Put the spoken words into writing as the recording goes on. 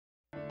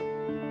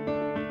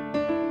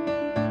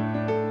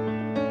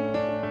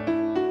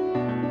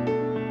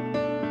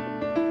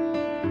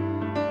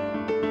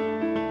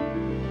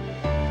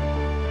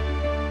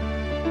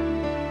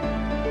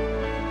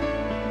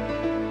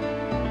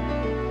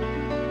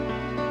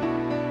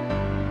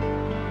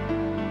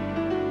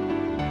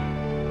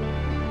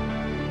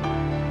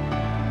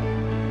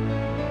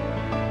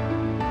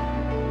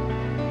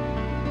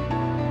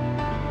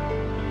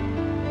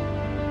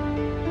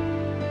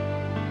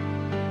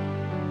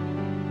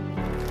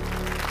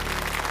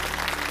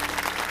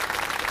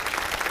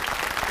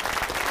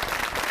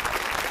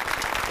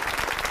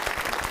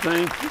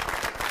Thank you.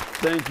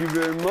 Thank you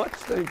very much.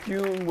 Thank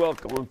you and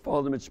welcome. I'm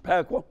Father Mitch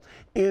Pacwa,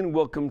 and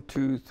welcome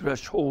to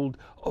Threshold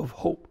of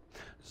Hope.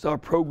 It's our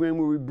program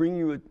where we bring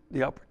you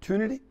the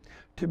opportunity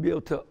to be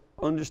able to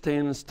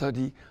understand and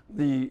study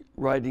the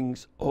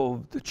writings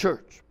of the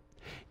church.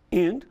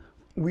 And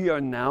we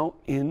are now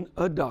in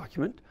a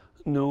document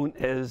known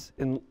as,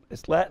 in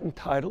its Latin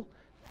title,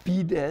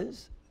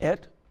 Fides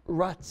et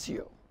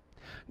Ratio.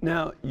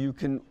 Now, you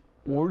can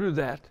order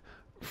that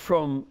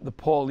from the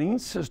Pauline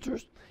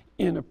Sisters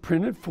in a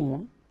printed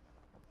form,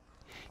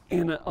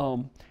 and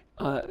go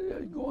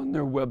on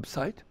their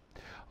website,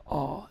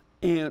 or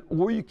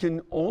you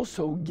can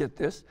also get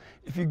this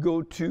if you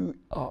go to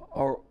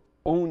our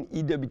own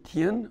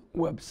EWTN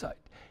website,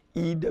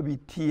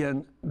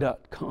 EWTN.com.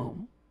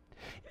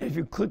 And if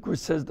you click where it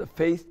says the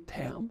Faith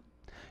tab,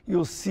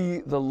 you'll see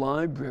the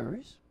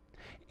libraries,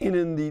 and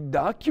in the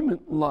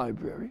document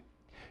library,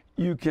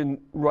 you can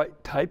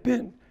type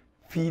in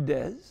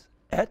Fides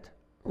et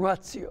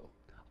Ratio,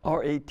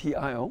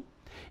 R-A-T-I-O,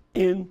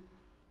 and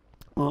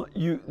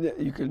you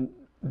can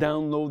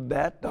download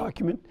that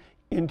document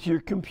into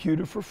your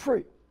computer for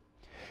free.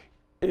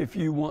 If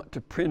you want to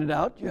print it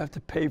out, you have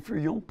to pay for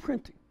your own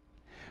printing.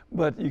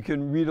 But you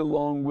can read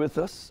along with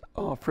us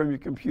from your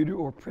computer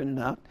or print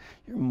it out.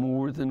 You're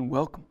more than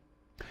welcome.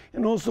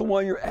 And also,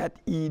 while you're at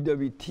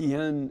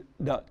EWTN.com,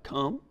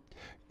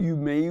 you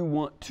may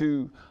want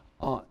to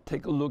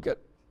take a look at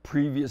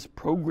previous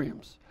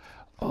programs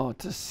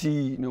to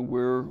see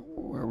where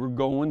we're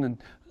going and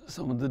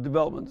some of the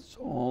developments. It's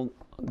all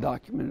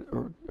documented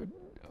or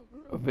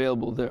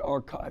available there,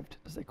 archived,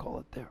 as they call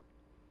it there.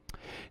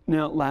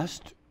 Now,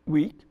 last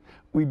week,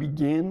 we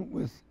began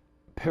with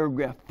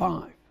paragraph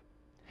 5.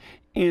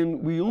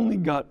 And we only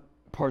got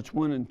parts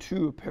 1 and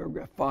 2 of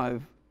paragraph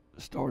 5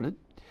 started.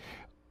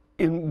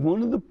 And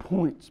one of the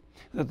points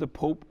that the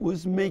Pope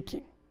was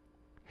making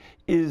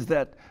is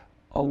that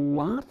a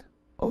lot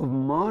of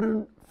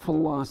modern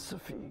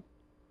philosophy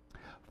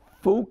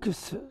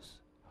focuses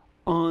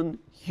on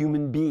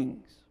human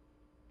beings.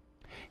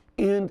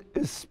 And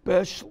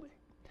especially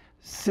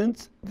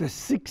since the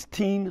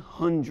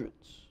 1600s,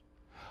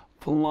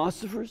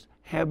 philosophers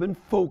have been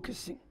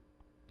focusing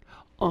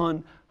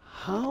on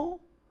how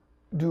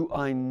do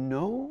I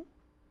know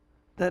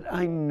that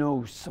I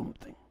know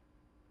something?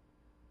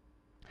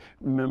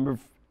 Remember,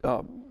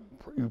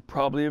 you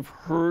probably have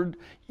heard,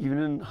 even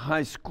in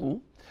high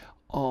school,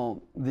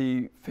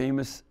 the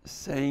famous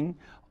saying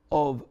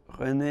of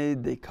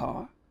René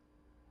Descartes,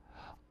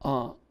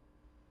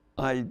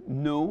 I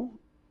know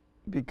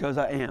because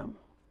I am,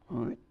 all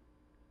right?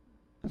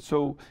 And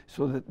so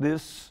that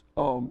this,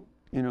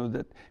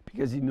 that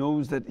because he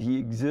knows that he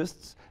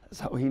exists,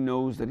 that's how he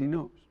knows that he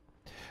knows.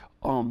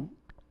 I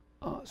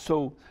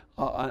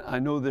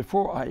know,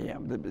 therefore I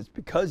am. That it's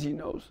because he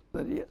knows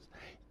that he is.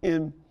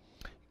 And,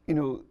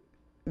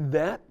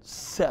 that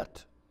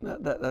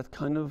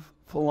kind of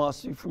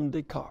philosophy from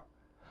Descartes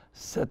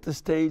set the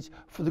stage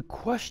for the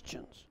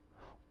questions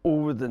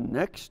over the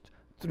next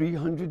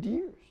 300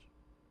 years.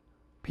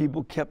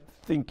 People kept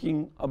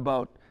thinking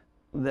about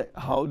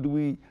how do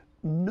we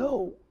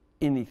know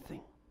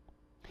anything?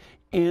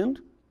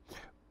 And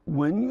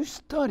when you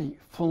study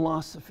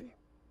philosophy,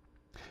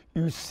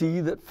 you see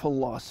that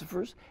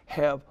philosophers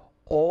have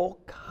all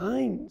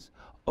kinds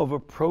of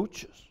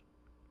approaches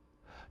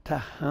to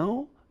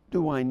how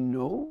do I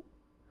know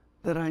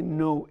that I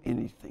know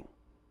anything.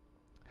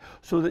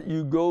 So that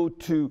you go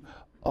to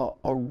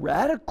a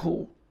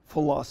radical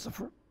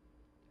philosopher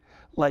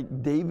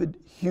like David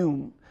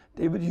Hume.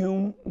 David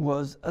Hume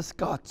was a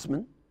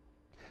Scotsman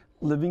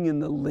living in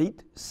the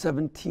late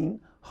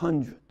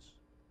 1700s.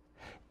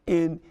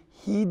 And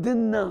he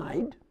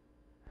denied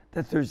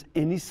that there's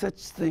any such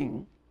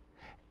thing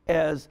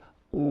as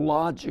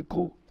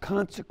logical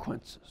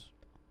consequences.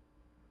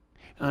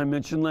 And I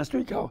mentioned last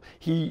week how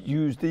he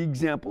used the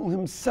example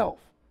himself.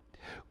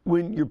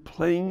 When you're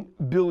playing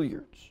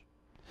billiards,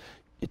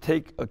 you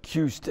take a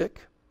cue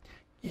stick,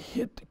 you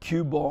hit the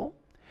cue ball,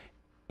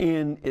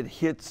 and it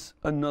hits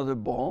another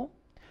ball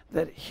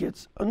that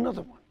hits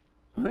another one,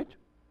 right?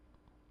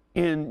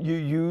 And you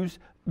use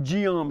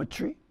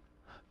geometry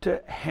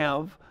to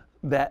have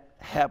that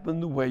happen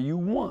the way you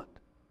want.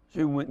 So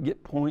you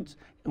get points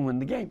and win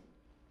the game.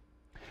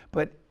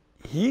 But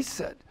he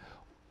said,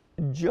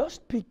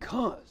 just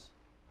because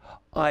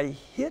I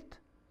hit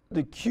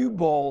the cue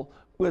ball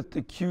with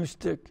the cue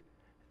stick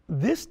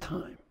this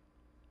time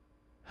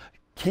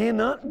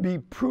cannot be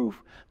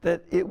proof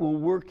that it will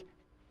work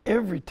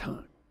every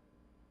time.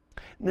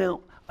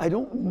 Now, I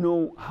don't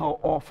know how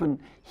often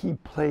he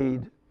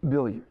played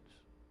billiards.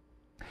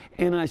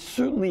 And I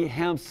certainly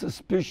have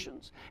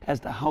suspicions as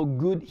to how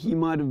good he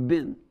might have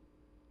been.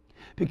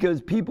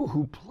 Because people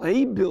who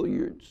play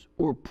billiards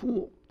or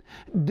pool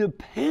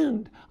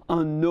depend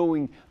on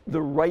knowing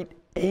the right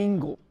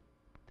angle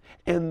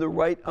and the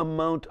right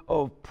amount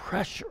of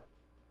pressure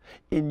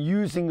in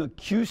using a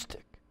cue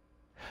stick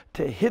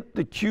to hit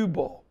the cue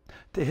ball,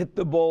 to hit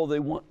the ball they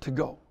want to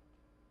go,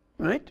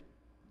 right?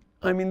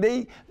 I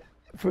mean,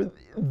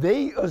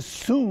 they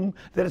assume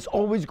that it's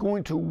always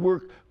going to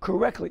work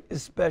correctly,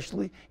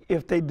 especially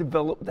if they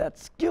develop that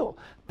skill.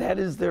 That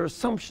is their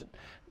assumption.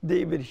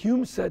 David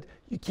Hume said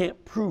you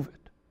can't prove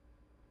it.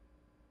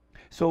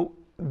 So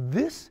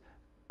this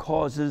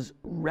causes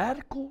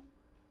radical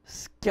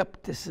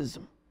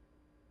skepticism.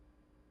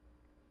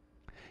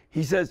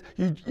 He says,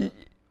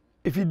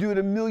 if you do it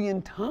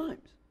 1,000,000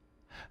 times,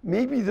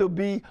 maybe there'll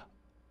be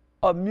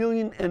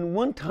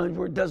 1,000,001 times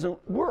where it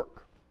doesn't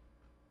work.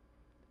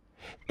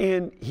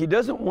 And he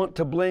doesn't want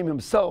to blame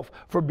himself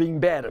for being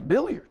bad at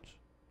billiards.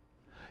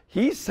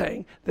 He's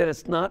saying that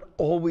it's not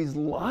always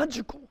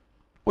logical,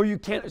 or you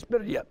can't, it's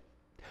better yet,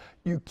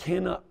 you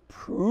cannot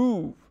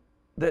prove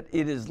that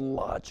it is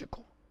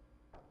logical,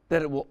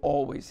 that it will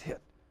always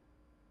hit.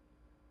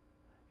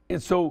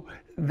 And so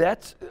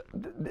that's,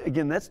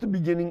 again, that's the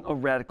beginning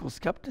of radical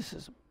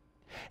skepticism.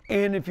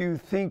 And if you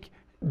think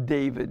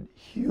David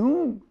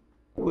Hume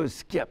was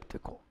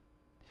skeptical,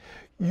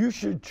 you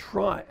should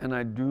try, and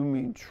I do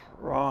mean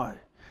try,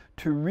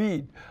 to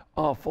read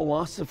a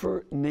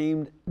philosopher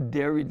named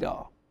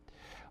Derrida.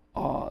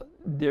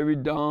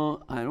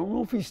 Derrida, I don't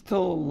know if he's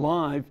still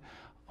alive.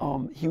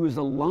 He was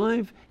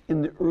alive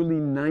in the early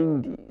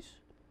 90s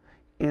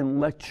and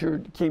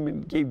lectured, came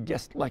and gave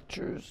guest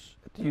lectures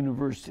at the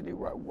university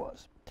where I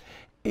was.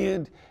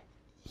 And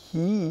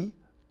he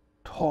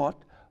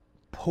taught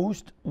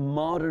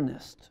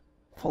postmodernist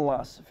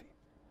philosophy.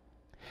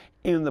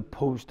 And the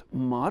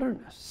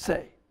postmodernists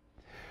say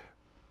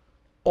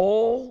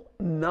all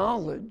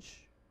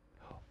knowledge,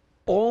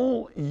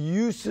 all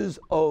uses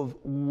of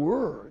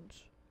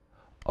words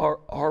are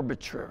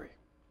arbitrary.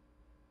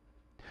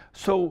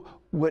 So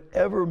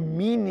whatever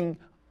meaning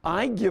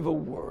I give a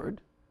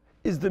word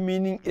is the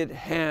meaning it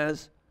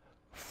has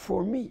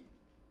for me.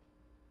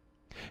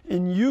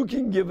 And you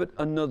can give it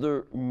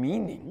another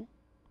meaning,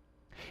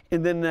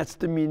 and then that's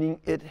the meaning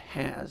it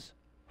has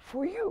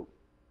for you.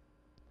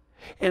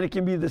 And it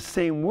can be the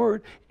same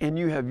word, and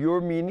you have your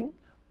meaning,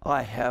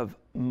 I have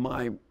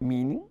my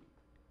meaning,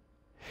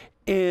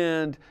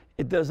 and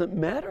it doesn't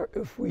matter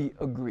if we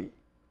agree.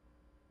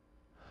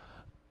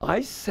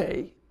 I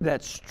say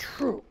that's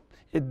true.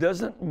 It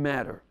doesn't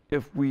matter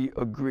if we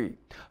agree,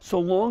 so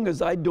long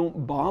as I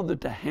don't bother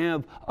to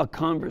have a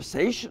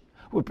conversation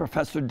with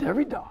Professor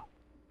Derrida.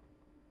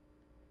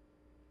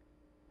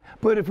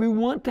 But if we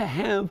want to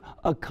have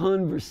a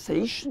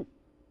conversation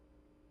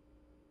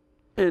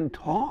and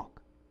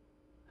talk,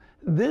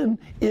 then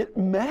it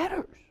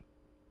matters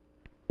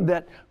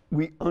that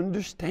we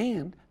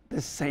understand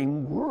the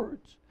same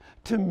words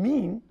to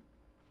mean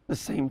the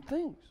same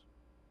things.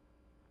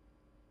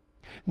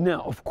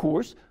 Now, of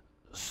course,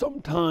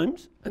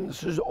 sometimes, and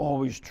this is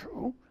always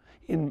true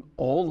in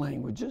all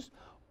languages,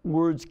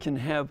 words can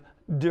have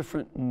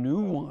different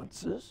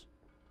nuances.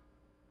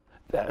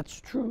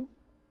 That's true.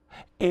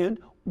 And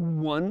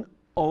one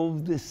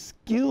of the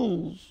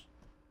skills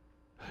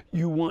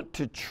you want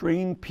to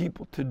train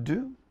people to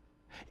do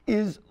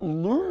is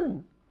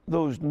learn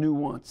those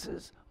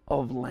nuances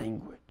of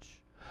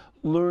language.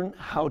 Learn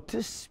how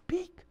to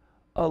speak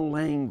a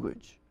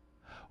language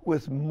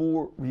with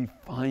more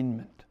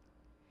refinement,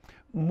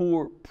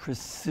 more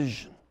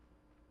precision,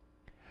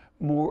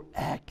 more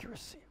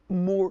accuracy,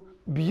 more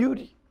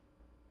beauty.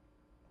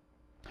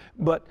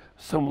 But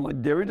someone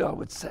like Derrida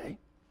would say,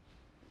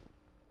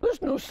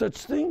 there's no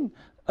such thing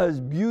as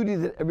beauty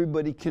that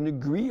everybody can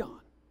agree on.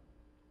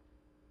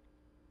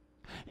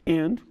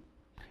 And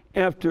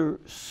after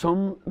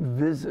some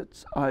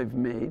visits I've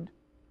made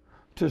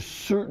to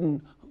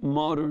certain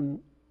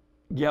modern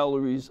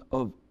galleries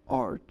of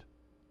art,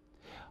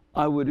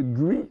 I would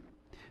agree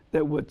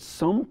that what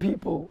some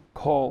people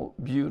call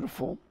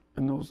beautiful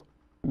in those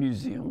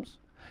museums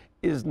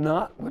is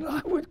not what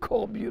I would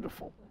call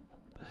beautiful.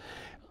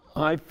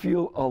 I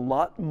feel a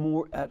lot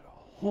more at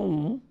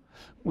home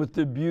with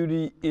the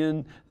beauty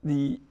in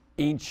the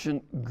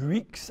ancient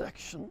Greek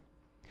section,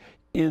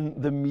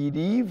 in the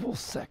medieval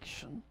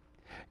section,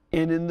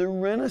 and in the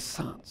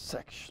Renaissance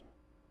section.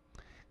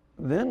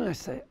 Then I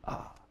say,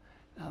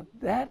 now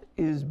that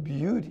is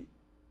beauty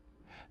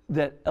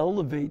that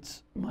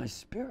elevates my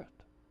spirit.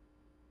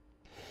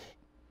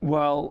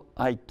 While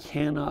I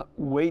cannot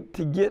wait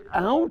to get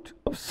out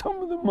of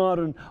some of the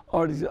modern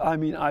artists, I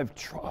mean, I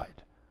try.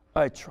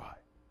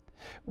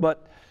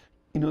 But,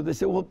 they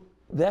say, well,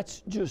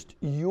 that's just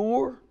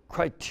your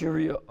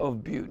criteria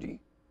of beauty.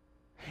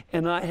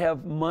 And I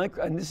have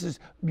and this is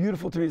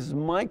beautiful to me, this is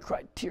my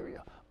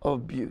criteria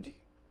of beauty.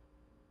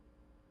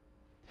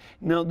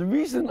 Now, the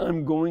reason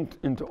I'm going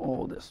into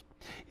all this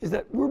is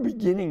that we're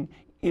beginning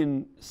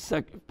in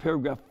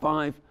paragraph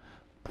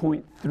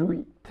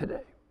 5.3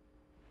 today.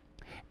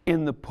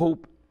 And the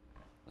Pope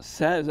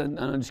says, and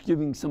I'm just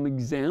giving some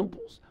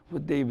examples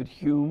with David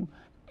Hume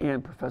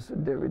and Professor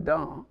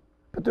Derrida,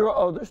 but there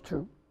are others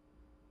too,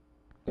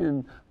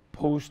 in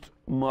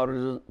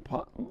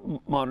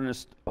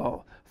postmodernist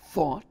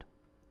thought.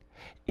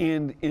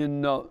 And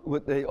in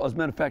as a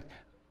matter of fact,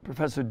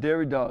 Professor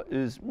Derrida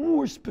is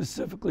more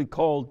specifically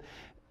called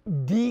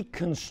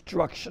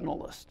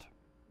deconstructionalist.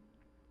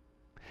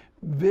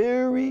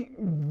 very,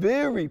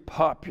 very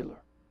popular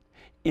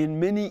in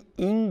many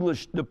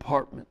English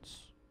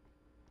departments.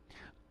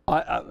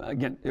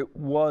 Again, it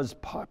was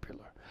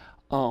popular.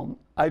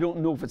 I don't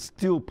know if it's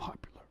still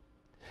popular,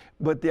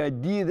 but the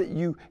idea that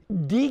you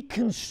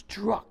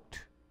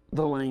deconstruct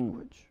the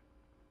language.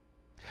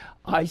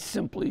 I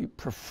simply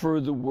prefer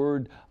the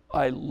word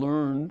I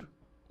learned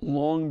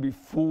long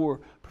before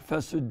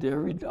Professor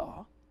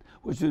Derrida,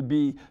 which would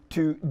be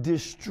to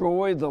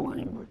destroy the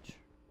language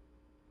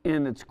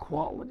and its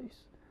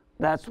qualities.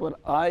 That's what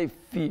I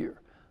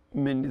fear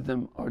many of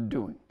them are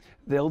doing.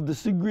 They'll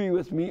disagree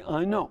with me,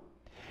 I know.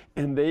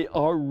 And they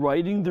are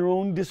writing their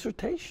own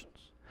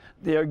dissertations.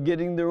 They are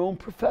getting their own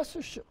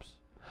professorships.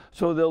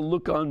 So they'll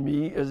look on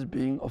me as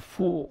being a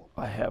fool,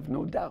 I have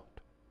no doubt.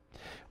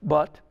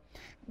 But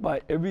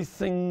by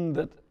everything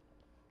that,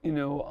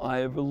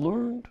 I ever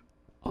learned,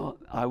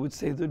 I would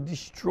say they're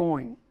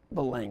destroying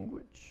the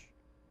language.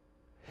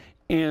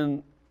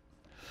 And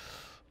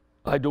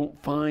I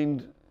don't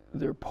find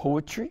their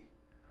poetry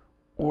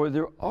or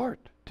their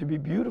art to be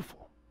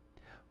beautiful.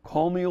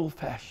 Call me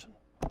old-fashioned,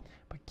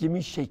 but give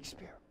me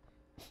Shakespeare.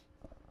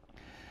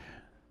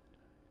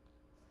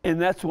 And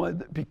that's why,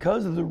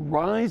 because of the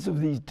rise of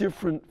these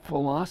different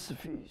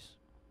philosophies,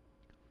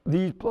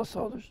 these plus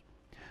others,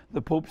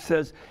 the Pope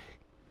says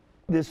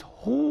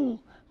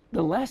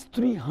the last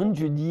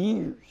 300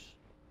 years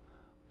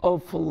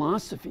of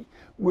philosophy,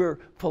 where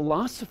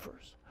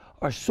philosophers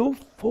are so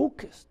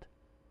focused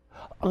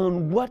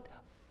on what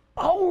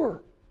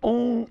our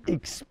own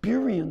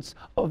experience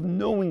of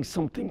knowing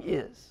something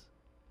is.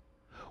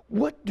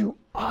 What do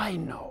I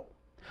know?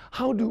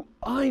 How do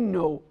I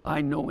know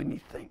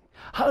anything?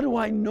 How do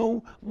I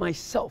know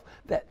myself?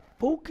 That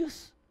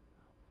focus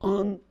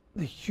on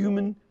the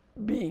human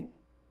being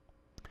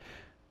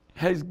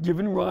has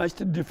given rise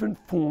to different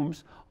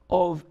forms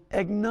of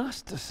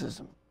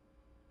agnosticism.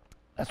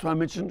 That's why I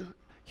mentioned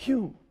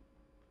Hume.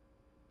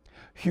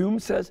 Hume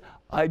says,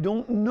 I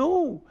don't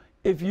know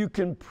if you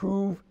can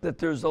prove that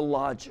there's a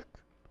logic.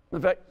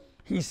 In fact,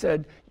 he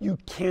said, you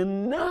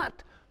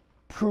cannot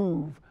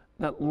prove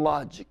that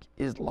logic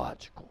is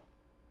logical.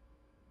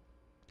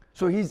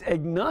 So he's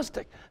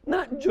agnostic,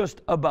 not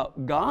just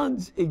about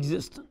God's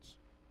existence.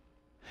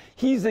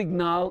 He's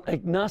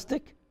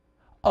agnostic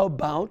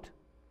about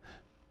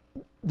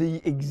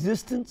the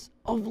existence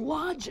of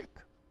logic.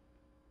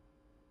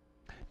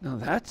 Now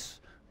that's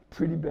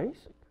pretty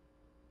basic.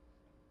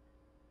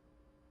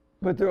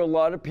 But there are a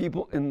lot of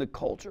people in the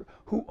culture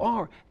who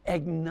are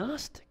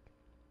agnostic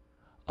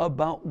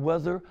about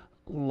whether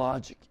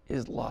logic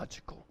is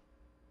logical.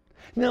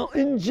 Now,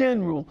 in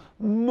general,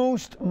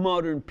 most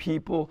modern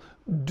people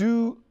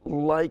do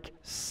like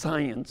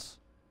science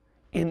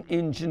and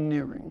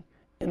engineering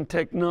and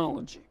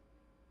technology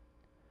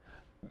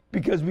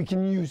because we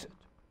can use it.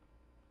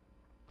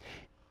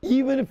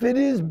 Even if it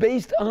is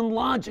based on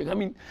logic. I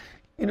mean,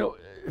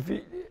 do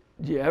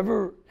you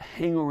ever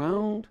hang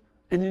around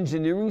an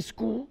engineering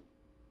school?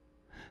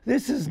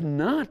 This is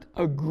not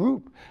a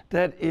group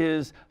that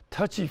is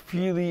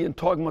touchy-feely and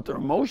talking about their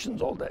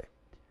emotions all day.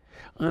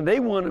 And they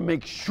want to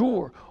make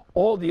sure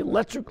all the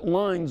electric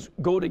lines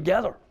go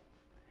together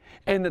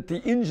and that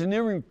the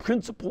engineering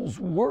principles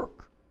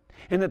work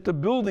and that the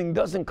building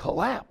doesn't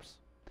collapse.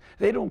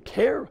 They don't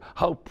care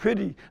how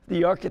pretty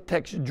the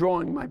architect's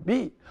drawing might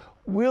be.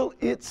 Will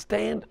it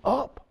stand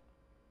up?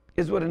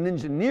 Is what an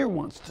engineer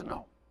wants to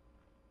know.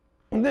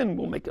 And then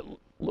we'll make it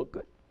look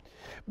good.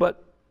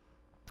 But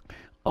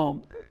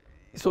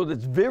so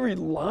that's very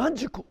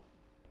logical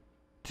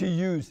to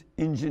use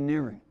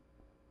engineering,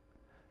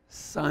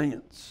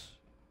 science,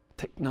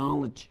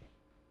 technology.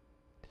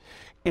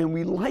 And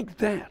we like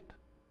that.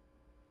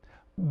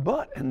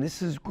 But, and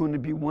this is going to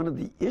be one of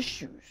the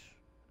issues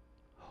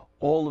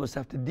all of us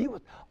have to deal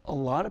with, a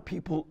lot of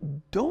people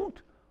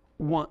don't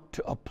want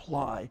to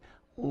apply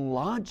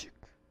logic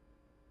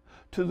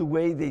to the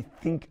way they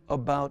think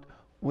about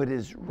what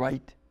is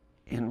right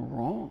and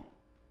wrong.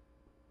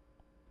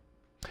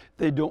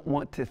 They don't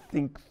want to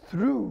think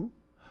through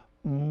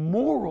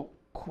moral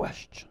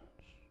questions.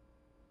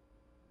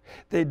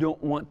 They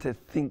don't want to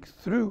think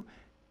through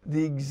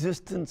the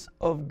existence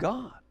of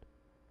God.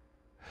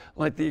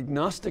 Like the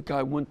agnostic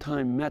I one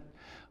time met,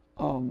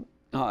 I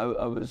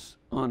was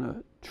on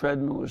a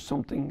treadmill or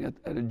something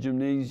at a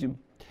gymnasium,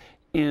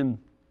 and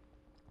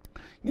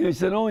he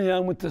said, oh yeah, I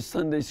went to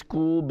Sunday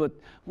school, but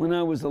when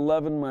I was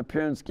 11, my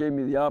parents gave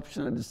me the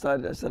option. I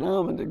said,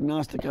 I'm an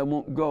agnostic, I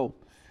won't go.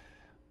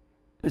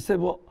 I said,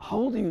 well, how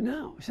old are you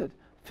now? He said,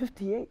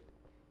 58.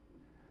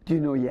 Do you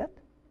know yet?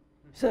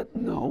 He said,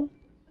 no.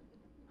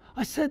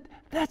 I said,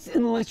 that's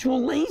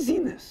intellectual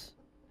laziness.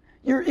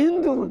 You're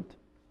indolent.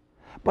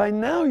 By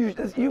now,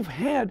 you've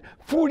had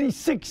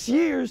 46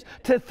 years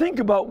to think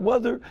about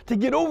whether to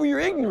get over your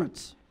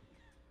ignorance.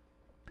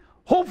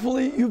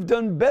 Hopefully, you've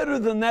done better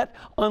than that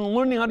on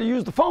learning how to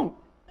use the phone.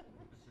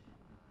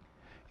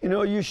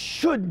 You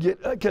should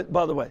get,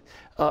 by the way,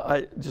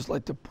 I just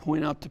like to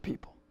point out to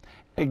people,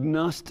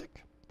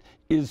 agnostic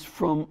is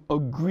from a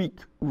Greek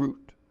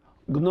root.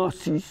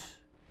 Gnosis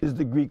is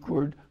the Greek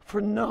word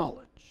for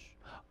knowledge.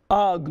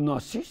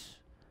 Agnosis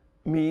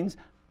means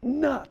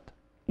not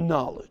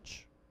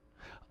knowledge.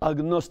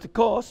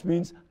 Agnostikos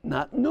means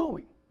not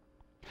knowing.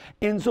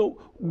 And so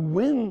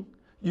when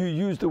you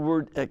use the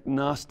word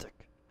agnostic,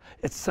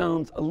 it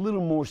sounds a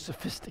little more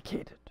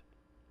sophisticated.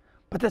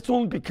 But that's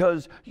only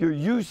because you're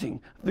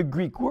using the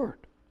Greek word.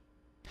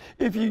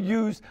 If you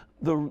use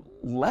the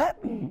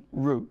Latin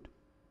root,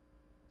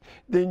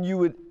 then you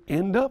would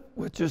end up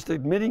with just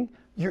admitting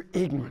you're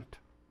ignorant.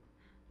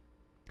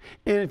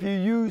 And if you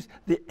use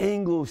the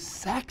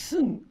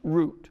Anglo-Saxon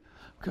root,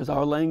 because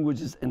our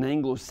language is an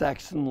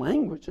Anglo-Saxon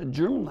language, a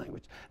German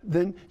language,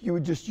 then you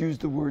would just use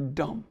the word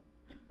dumb.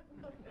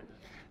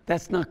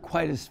 That's not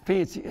quite as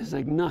fancy as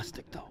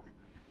agnostic, though.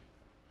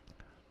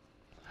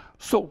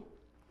 So,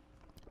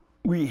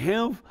 we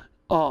have,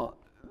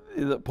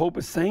 the Pope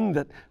is saying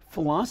that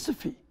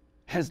philosophy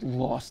has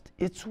lost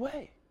its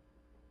way.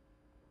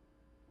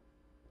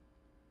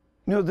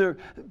 You know,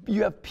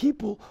 you have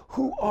people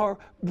who are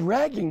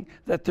bragging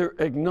that they're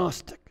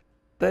agnostic.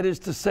 That is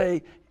to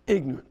say,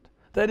 ignorant.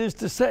 That is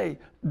to say,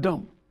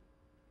 dumb.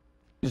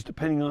 Just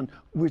depending on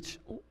which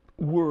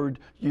word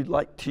you'd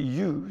like to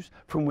use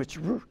from which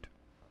root.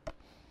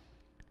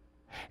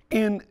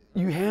 And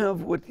you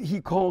have what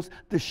he calls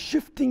the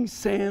shifting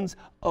sands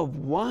of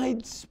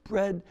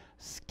widespread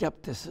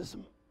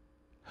skepticism.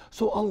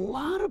 So a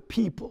lot of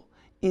people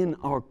in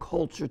our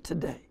culture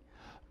today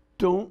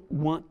don't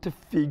want to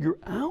figure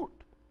out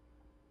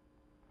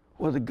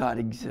whether God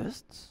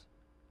exists,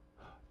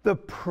 the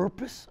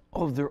purpose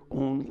of their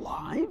own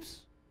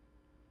lives,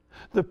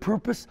 the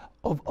purpose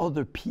of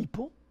other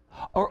people.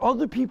 Are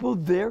other people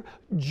there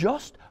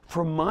just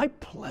for my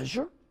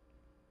pleasure,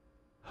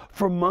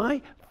 for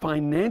my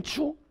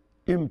financial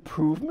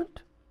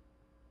improvement?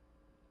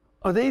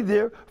 Are they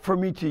there for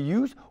me to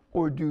use,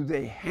 or do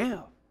they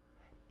have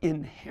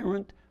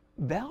inherent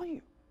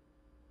value?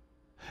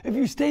 If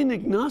you stay an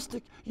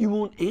agnostic, you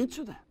won't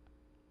answer that.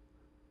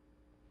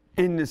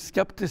 And the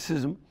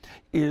skepticism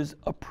is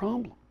a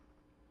problem.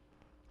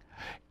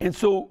 And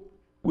so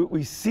what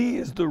we see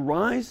is the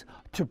rise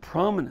to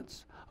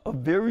prominence of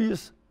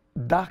various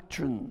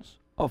doctrines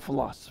of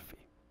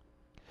philosophy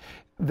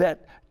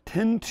that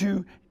tend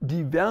to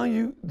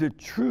devalue the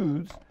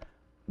truths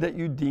that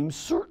you deem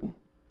certain.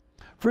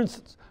 For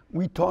instance,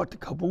 we talked a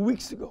couple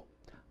weeks ago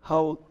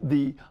how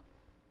the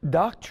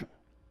doctrine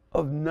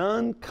of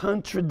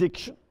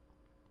non-contradiction,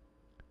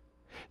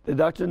 the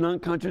doctrine of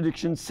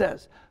non-contradiction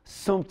says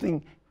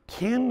something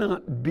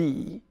cannot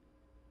be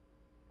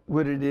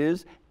what it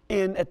is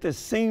and at the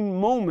same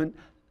moment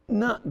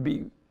not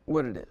be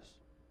what it is.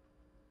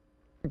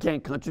 You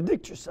can't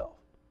contradict yourself.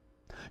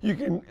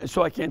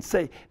 So I can't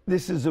say,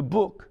 this is a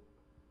book,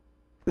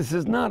 this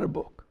is not a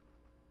book.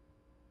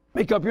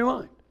 Make up your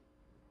mind.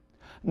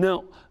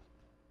 Now,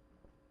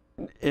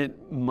 in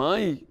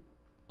my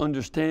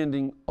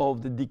understanding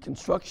of the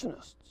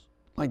deconstructionists,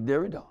 like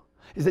Derrida,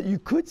 is that you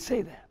could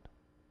say that.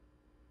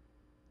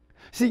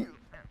 See,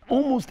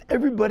 almost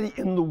everybody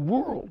in the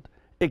world,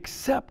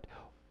 except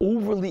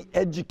overly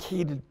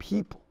educated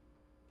people,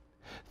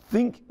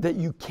 think that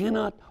you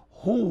cannot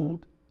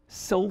hold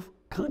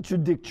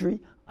self-contradictory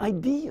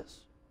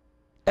ideas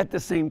at the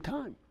same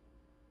time.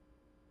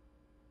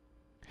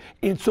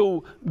 And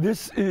so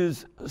this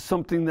is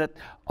something that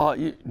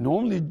you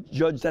normally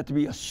judge that to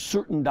be a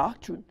certain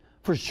doctrine.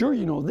 For sure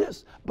you know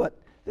this, but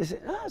they say,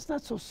 it's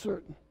not so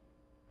certain.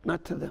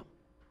 Not to them.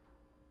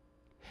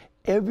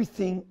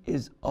 Everything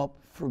is up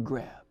for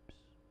grabs.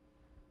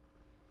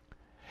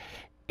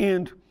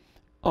 And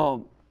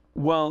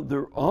while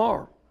there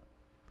are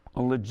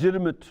a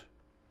legitimate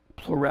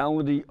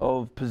plurality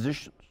of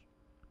positions,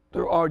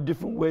 there are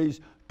different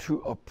ways to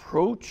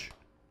approach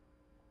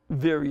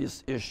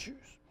various issues.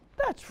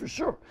 That's for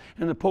sure.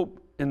 And the Pope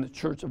and the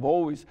Church have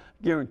always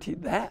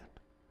guaranteed that.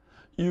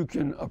 You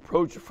can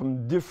approach it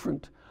from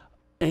different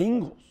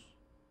angles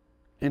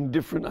and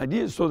different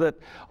ideas so that,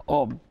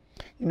 you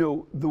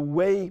know, the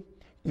way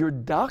your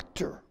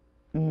doctor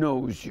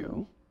knows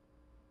you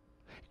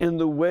and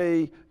the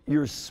way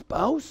your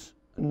spouse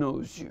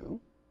knows you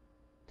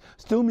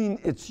still mean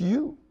it's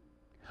you.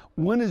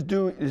 One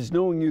is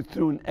knowing you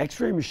through an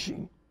x-ray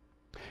machine,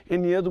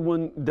 and the other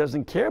one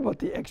doesn't care about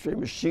the x-ray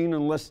machine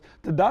unless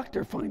the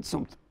doctor finds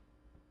something.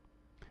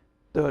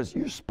 Does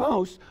your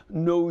spouse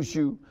knows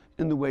you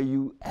in the way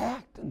you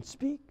act and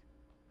speak?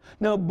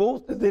 Now,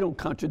 both, they don't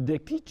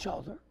contradict each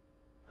other.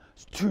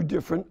 It's two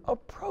different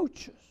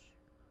approaches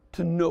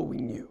to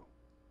knowing you.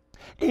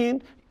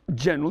 And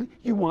generally,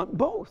 you want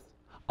both.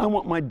 I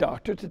want my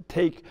doctor to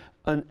take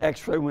an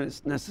x-ray when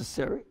it's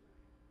necessary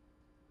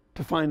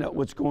to find out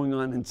what's going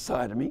on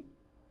inside of me.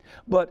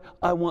 But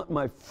I want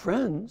my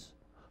friends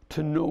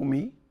to know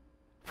me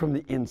from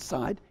the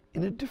inside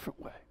in a different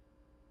way.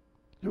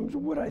 In terms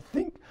of what I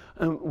think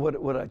and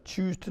what I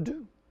choose to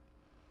do.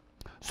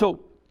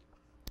 So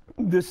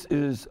this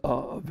is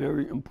a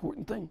very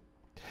important thing,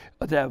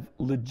 to have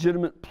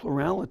legitimate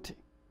plurality.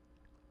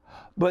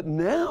 But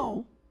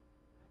now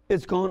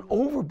it's gone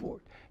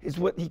overboard. It's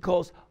what he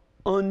calls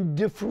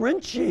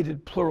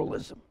undifferentiated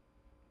pluralism.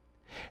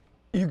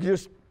 You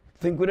just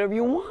think whatever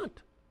you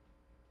want.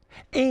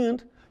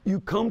 And you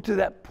come to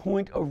that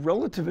point of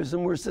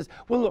relativism where it says,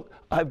 well, look,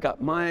 I've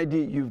got my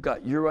idea, you've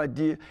got your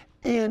idea,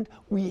 and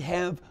we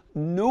have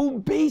no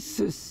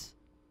basis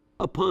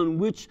upon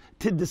which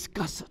to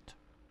discuss it.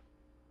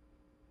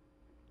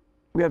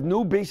 We have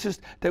no basis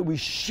that we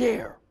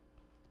share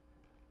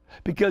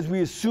because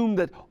we assume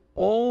that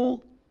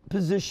all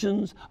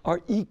positions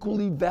are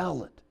equally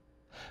valid.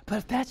 But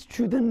if that's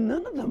true, then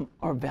none of them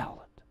are valid.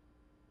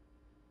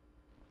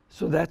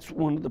 So that's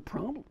one of the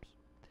problems.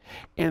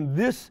 And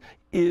this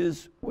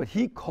is what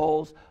he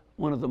calls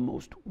one of the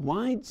most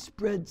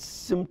widespread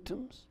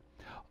symptoms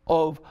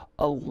of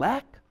a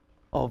lack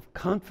of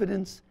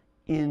confidence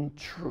in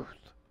truth.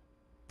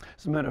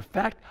 As a matter of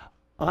fact,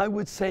 I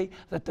would say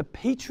that the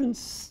patron,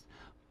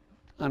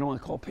 I don't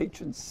want to call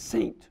patron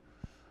saint,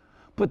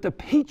 but the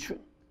patron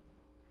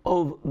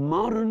of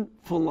modern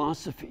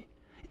philosophy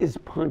is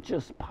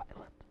Pontius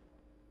Pilate,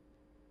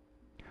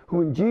 who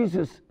when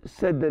Jesus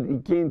said that he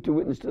came to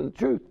witness to the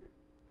truth,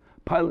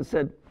 Pilate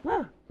said,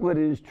 what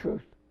is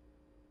truth?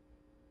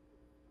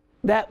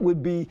 That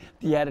would be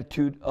the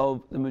attitude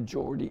of the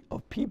majority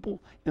of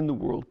people in the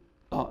world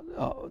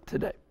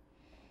today.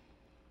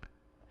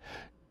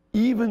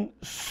 Even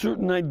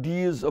certain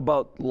ideas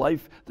about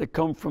life that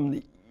come from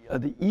the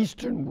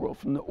Eastern world,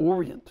 from the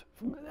Orient,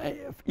 from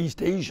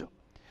East Asia,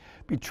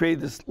 betray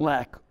this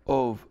lack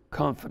of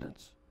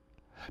confidence.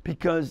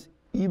 Because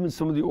even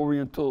some of the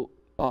Oriental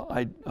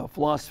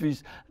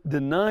philosophies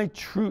deny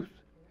truth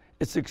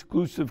its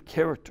exclusive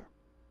character.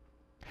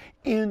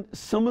 And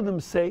some of them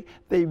say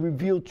they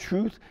reveal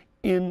truth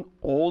in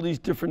all these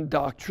different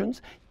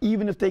doctrines,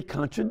 even if they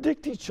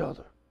contradict each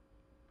other.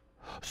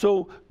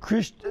 So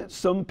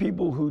some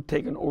people who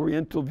take an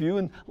Oriental view,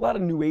 and a lot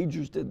of New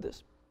Agers did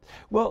this.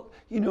 Well,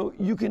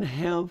 you can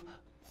have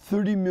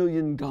 30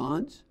 million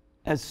gods,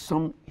 as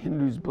some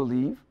Hindus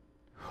believe,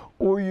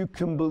 or you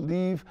can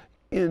believe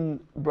in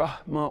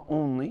Brahma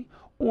only,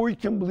 or you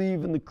can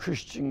believe in the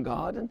Christian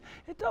God, and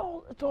it's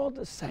all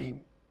the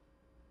same.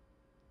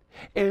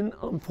 And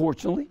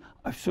unfortunately,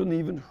 I've certainly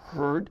even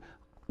heard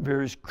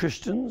various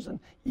Christians and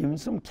even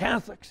some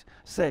Catholics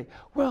say,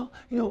 well,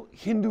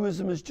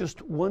 Hinduism is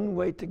just one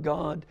way to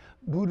God,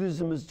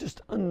 Buddhism is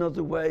just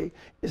another way,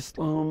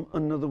 Islam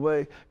another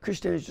way,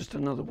 Christianity is just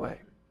another way,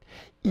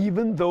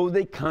 even though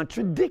they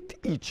contradict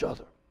each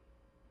other.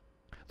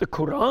 The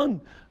Quran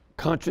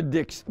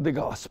contradicts the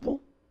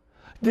gospel.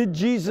 Did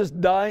Jesus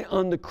die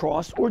on the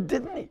cross or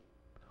didn't he?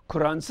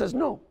 Quran says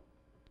no.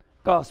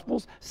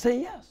 Gospels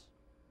say yes.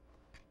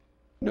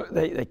 No,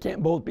 they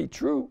can't both be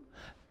true.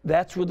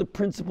 That's where the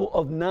principle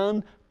of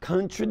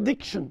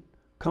non-contradiction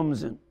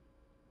comes in.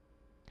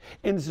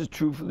 And this is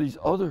true for these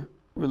other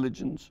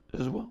religions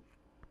as well.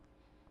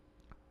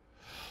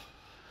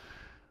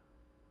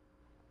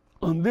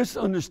 On this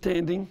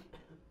understanding,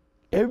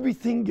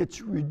 everything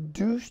gets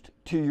reduced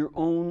to your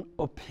own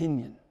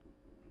opinion.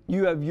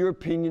 You have your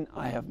opinion,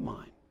 I have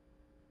mine.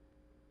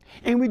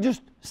 And we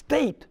just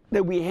state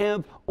that we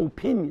have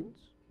opinions,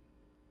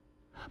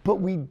 but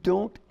we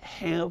don't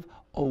have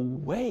a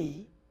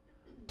way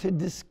to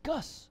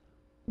discuss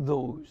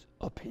those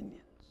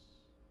opinions.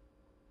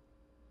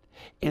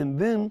 And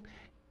then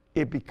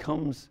it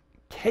becomes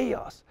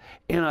chaos.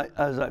 And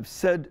as I've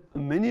said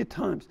many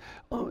times,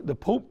 the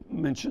Pope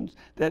mentions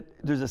that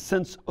there's a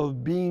sense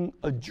of being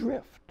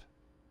adrift.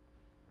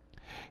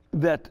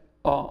 That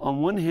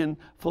on one hand,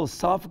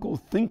 philosophical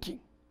thinking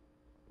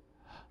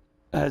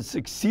has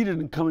succeeded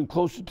in coming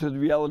closer to the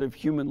reality of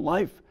human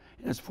life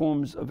as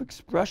forms of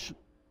expression.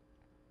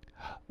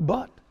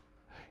 But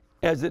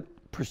as it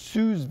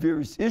pursues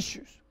various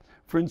issues,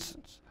 for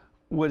instance,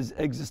 what is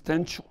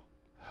existential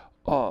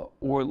or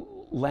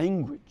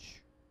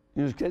language.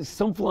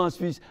 Some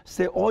philosophies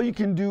say all you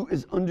can do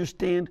is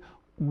understand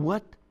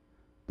what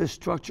the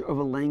structure of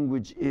a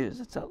language is.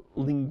 It's a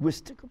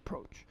linguistic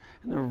approach,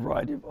 and there are a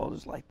variety of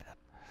others like that.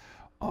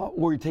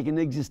 Or you take an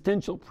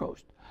existential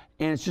approach,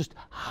 and it's just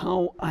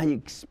how I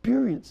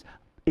experience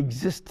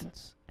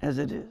existence as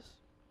it is,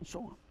 and so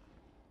on.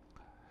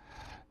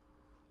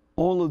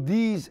 All of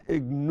these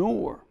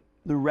ignore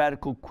the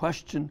radical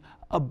question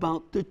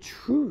about the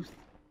truth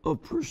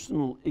of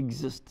personal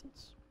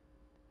existence.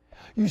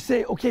 You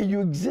say, okay,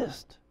 you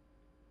exist,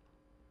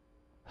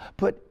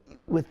 but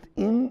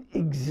within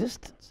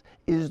existence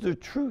is there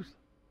truth.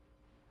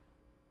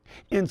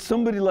 And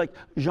somebody like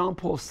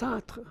Jean-Paul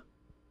Sartre,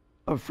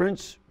 a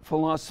French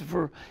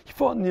philosopher, he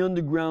fought in the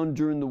underground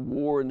during the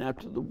war and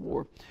after the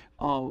war,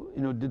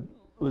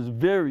 was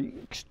very,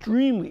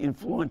 extremely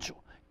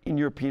influential in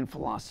European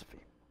philosophy.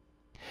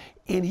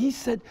 And he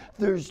said,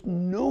 there's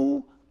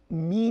no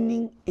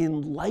meaning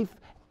in life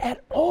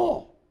at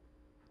all.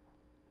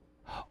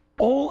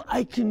 All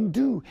I can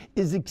do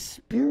is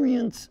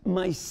experience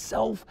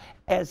myself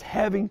as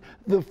having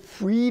the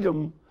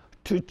freedom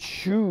to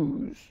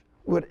choose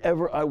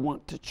whatever I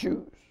want to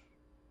choose.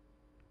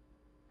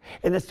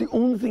 And that's the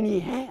only thing he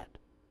had.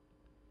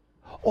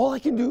 All I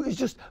can do is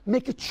just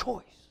make a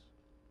choice.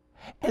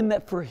 And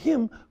that for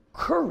him,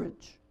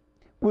 courage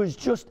was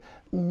just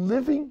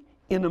living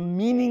in a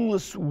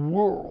meaningless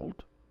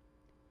world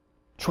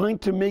trying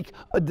to make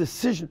a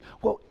decision.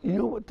 Well, you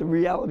know what the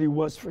reality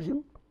was for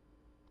him?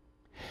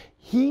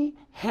 He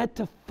had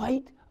to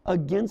fight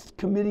against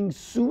committing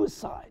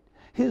suicide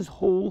his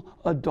whole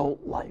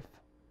adult life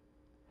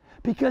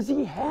because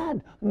he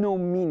had no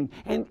meaning.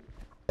 And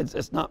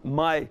it's not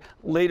my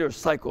later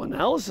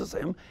psychoanalysis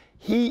of him.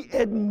 He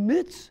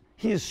admits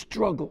his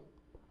struggle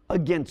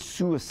against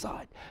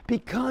suicide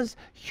because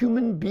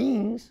human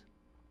beings,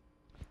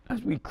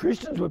 as we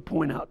Christians would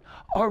point out,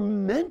 are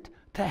meant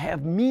to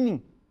have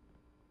meaning.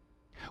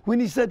 When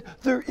he said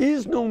there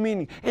is no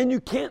meaning and you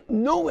can't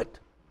know it,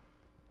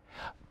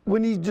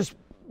 when he just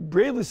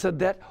bravely said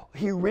that,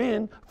 he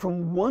ran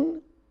from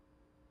one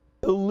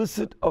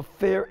illicit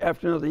affair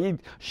after another. He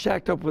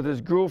shacked up with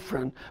his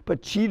girlfriend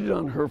but cheated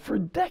on her for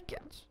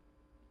decades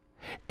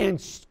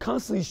and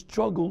constantly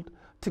struggled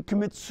to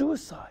commit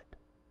suicide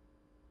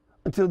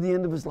until the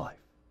end of his life.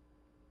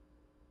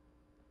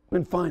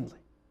 When finally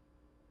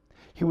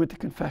he went to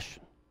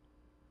confession,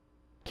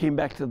 came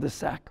back to the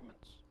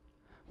sacraments,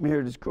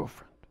 married his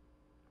girlfriend,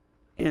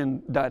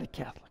 and died a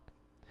Catholic.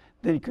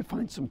 Then he could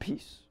find some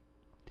peace.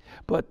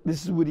 But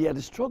this is what he had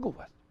to struggle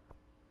with.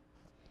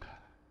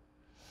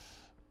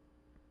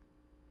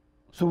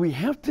 So we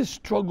have to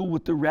struggle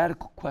with the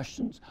radical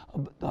questions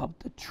of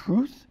the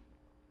truth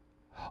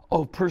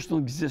of personal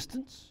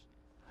existence,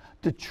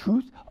 the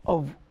truth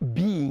of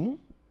being.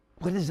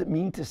 What does it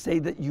mean to say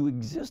that you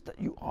exist, that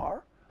you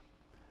are?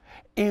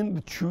 And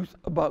the truth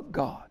about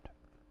God.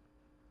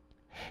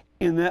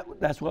 And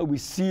that's why we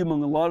see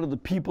among a lot of the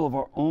people of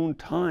our own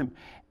time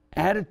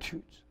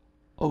attitudes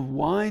of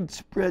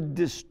widespread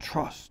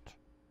distrust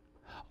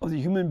of the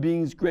human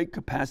being's great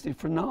capacity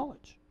for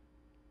knowledge.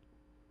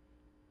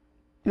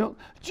 You know,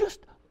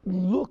 just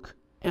look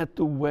at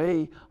the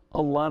way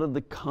a lot of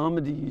the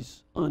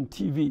comedies on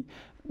TV,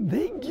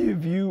 they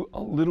give you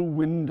a little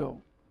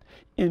window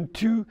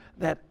into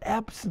that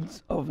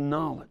absence of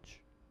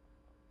knowledge,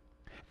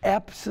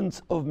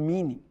 absence of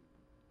meaning,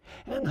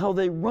 and how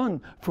they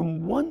run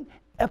from one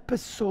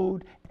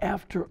episode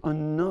after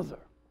another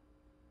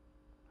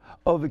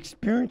of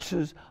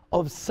experiences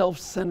of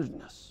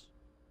self-centeredness.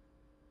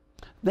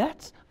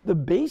 That's the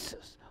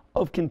basis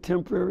of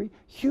contemporary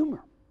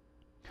humor.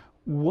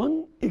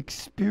 One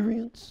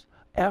experience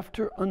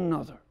after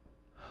another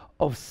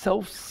of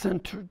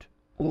self-centered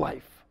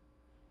life.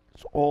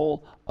 It's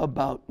all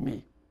about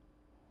me.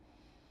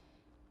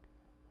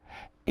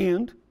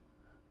 And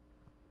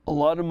a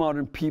lot of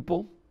modern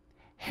people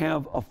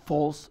have a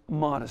false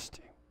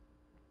modesty.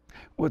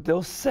 What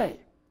they'll say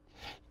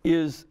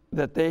is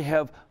that they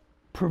have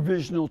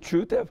provisional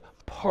truth, they have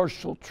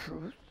partial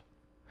truth,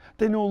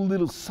 they know a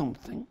little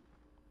something,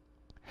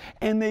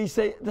 and they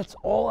say, that's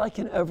all I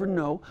can ever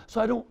know,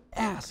 so I don't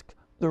ask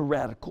the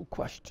radical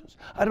questions.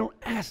 I don't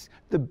ask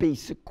the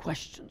basic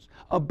questions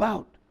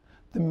about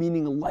the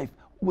meaning of life,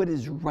 what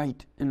is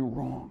right and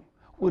wrong,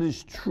 what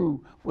is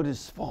true, what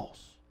is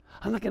false.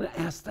 I'm not going to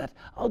ask that.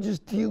 I'll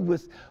just deal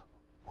with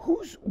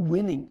who's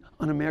winning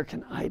on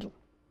American Idol.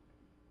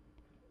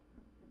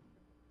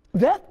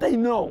 That they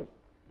know.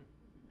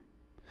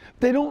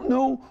 They don't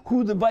know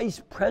who the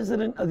Vice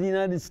President of the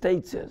United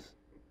States is,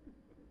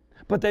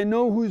 but they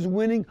know who's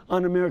winning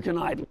on American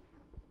Idol.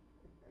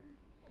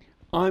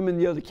 I'm in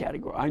the other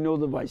category. I know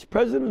the Vice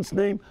President's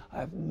name. I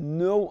have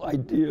no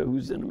idea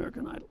who's in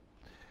American Idol.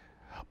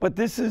 But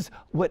this is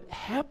what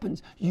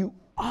happens. You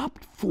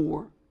opt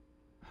for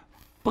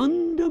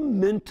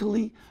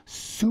fundamentally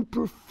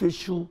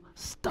superficial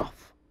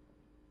stuff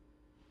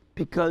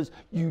because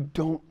you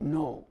don't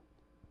know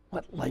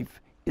what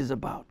life is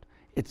about,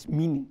 its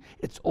meaning,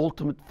 its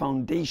ultimate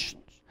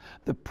foundations,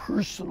 the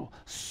personal,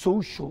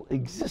 social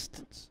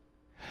existence,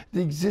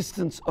 the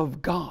existence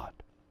of God.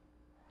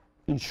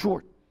 In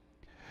short,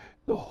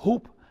 the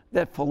hope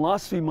that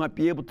philosophy might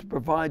be able to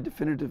provide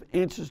definitive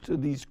answers to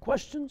these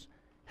questions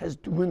has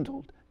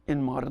dwindled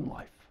in modern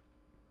life.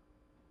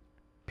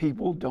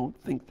 People don't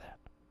think that.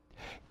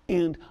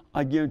 And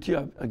I guarantee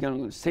you, again, I'm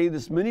going to say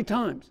this many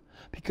times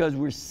because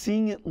we're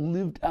seeing it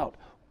lived out.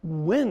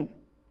 When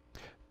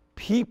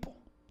people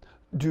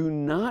do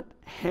not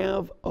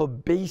have a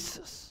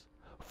basis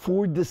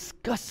for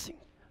discussing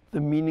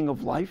the meaning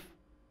of life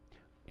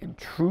and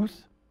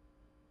truth,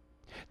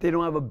 they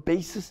don't have a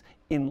basis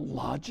in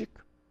logic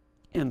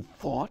and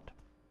thought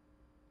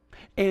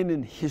and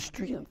in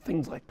history and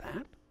things like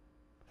that,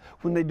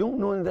 when they don't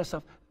know any of that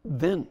stuff,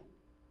 then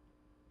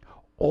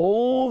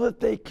all that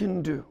they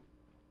can do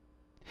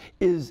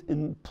is,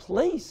 in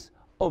place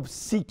of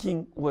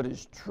seeking what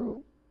is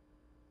true,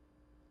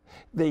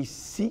 they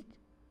seek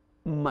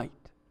might.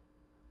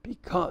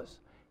 Because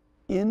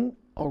in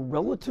a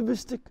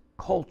relativistic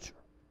culture,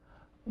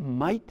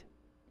 might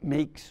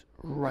makes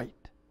right.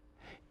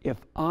 If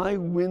I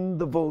win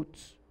the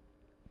votes,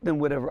 then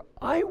whatever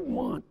I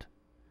want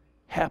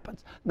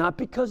happens. Not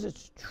because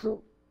it's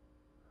true,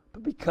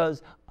 but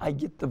because I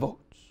get the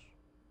votes,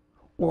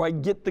 or I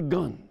get the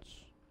guns,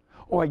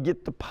 or I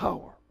get the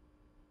power.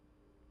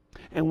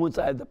 And once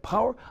I have the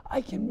power,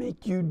 I can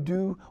make you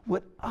do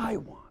what I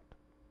want.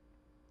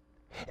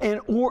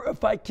 or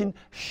if I can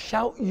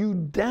shout you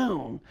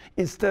down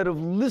instead of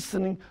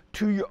listening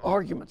to your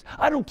arguments.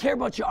 I don't care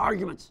about your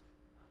arguments.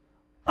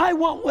 I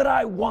want what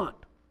I want.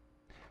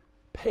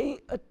 Pay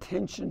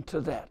attention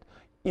to that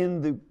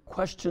in the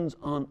questions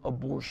on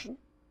abortion,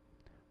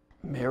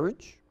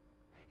 marriage,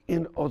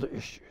 and other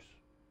issues.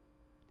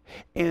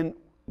 And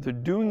they're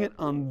doing it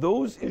on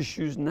those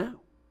issues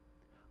now.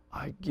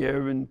 I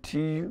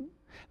guarantee you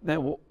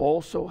that will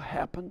also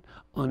happen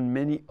on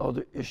many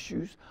other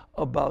issues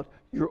about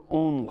your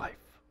own life.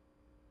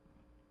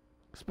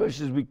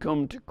 Especially as we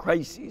come to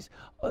crises,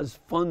 as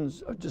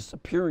funds are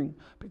disappearing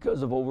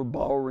because of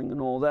overborrowing and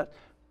all that.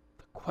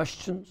 The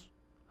questions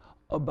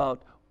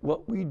about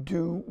what we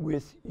do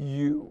with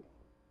you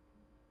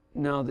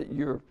now that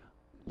you're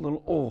a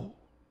little old,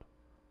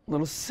 a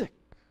little sick,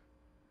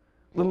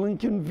 a little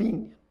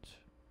inconvenient,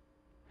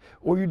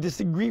 or you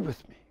disagree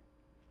with me.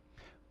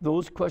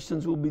 Those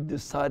questions will be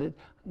decided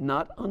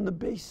not on the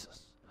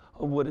basis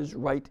of what is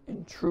right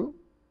and true,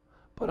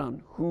 but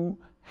on who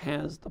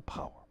has the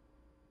power.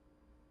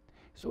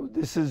 So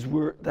this is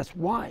where, that's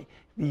why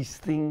these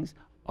things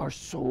are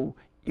so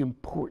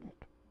important.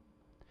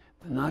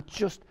 They're not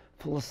just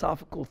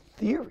philosophical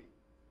theory.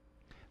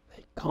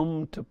 They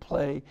come to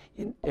play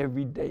in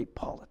everyday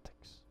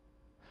politics.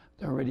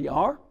 They already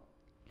are,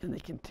 and they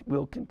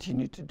will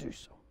continue to do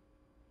so.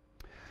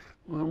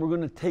 Well, we're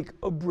going to take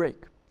a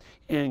break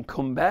and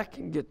come back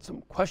and get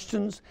some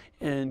questions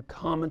and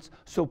comments,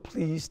 so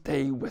please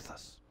stay with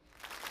us.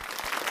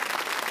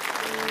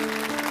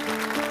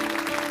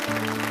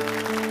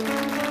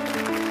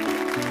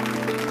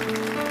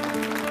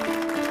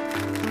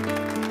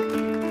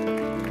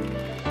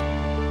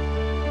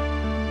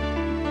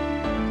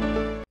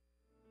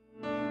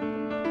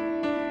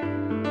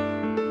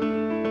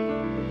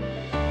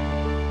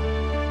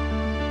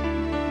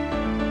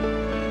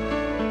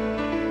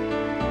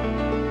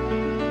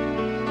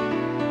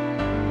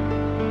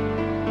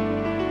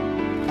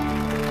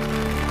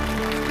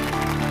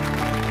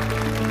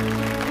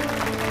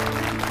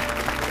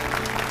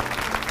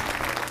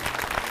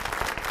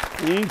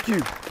 Thank you.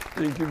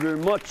 Thank you very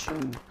much,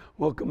 and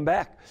welcome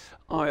back.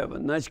 I have a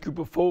nice group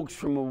of folks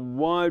from a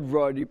wide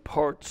variety of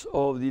parts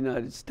of the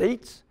United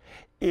States,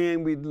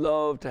 and we'd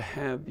love to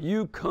have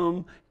you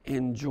come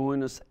and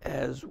join us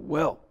as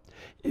well.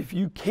 If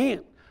you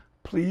can,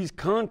 please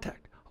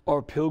contact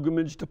our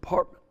pilgrimage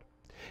department.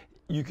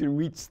 You can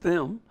reach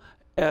them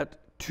at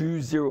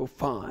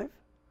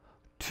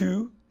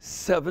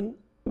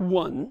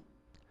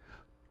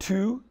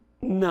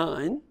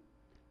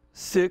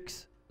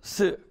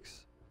 205-271-2966.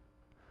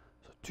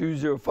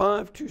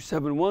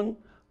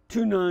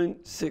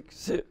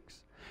 205-271-2966.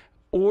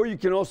 Or you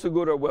can also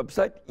go to our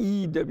website,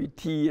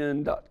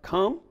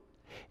 EWTN.com,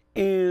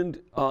 and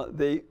what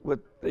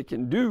they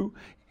can do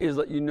is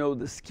let you know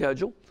the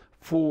schedule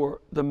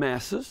for the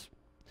masses,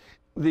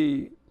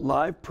 the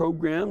live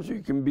programs,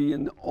 you can be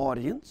in the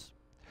audience.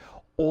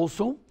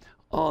 Also,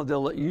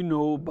 they'll let you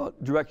know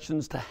about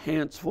directions to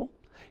Hanceville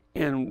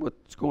and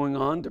what's going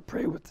on to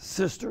pray with the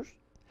sisters,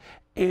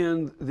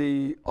 and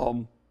the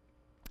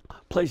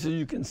places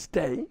you can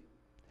stay.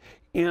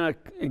 And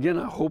again,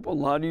 I hope a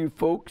lot of you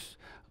folks,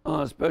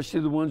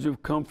 especially the ones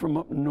who've come from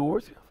up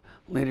north,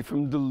 lady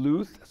from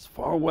Duluth, that's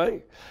far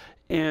away,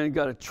 and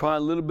got to try a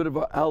little bit of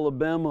our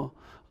Alabama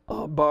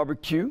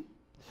barbecue.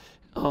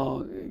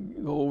 Go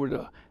over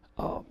to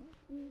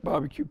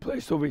barbecue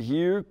place over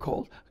here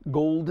called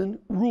Golden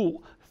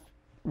Rule,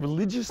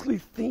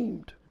 religiously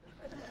themed.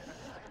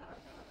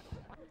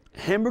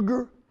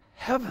 Hamburger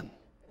heaven,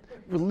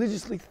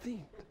 religiously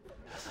themed.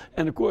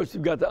 And of course,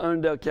 you've got the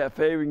Arndale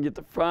Cafe. We can get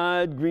the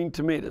fried green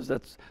tomatoes.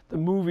 That's the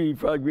movie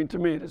Fried Green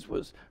Tomatoes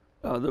was,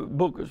 the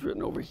book was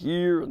written over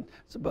here, and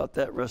it's about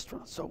that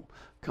restaurant. So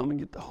come and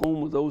get the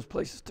home of those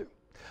places too.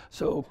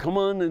 So come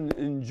on and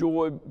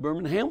enjoy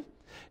Birmingham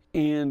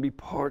and be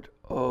part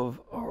of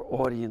our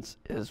audience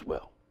as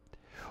well.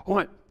 All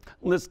right,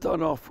 let's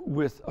start off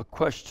with a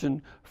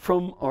question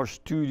from our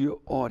studio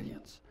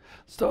audience.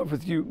 Start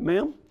with you,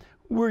 ma'am.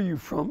 Where are you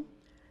from?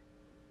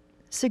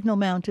 Signal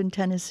Mountain,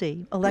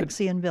 Tennessee,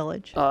 Alexian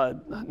Village. I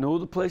know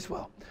the place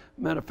well.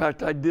 Matter of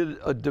fact, I did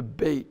a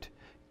debate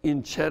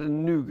in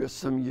Chattanooga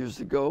some years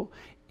ago,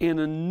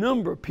 and a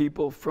number of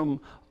people from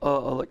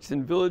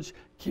Alexian Village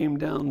came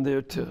down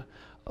there to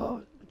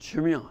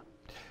cheer me on.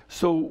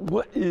 So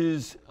what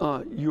is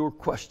your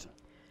question?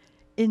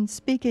 In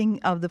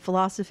speaking of the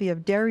philosophy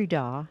of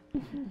Derrida,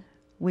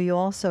 we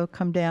also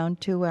come down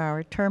to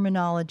our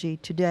terminology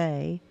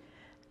today,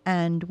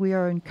 and we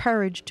are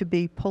encouraged to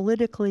be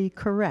politically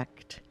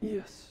correct.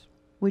 Yes.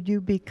 Would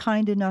you be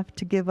kind enough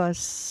to give us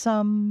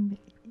some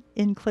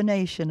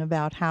inclination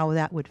about how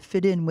that would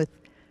fit in with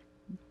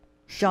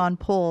John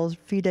Paul's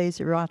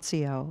Fides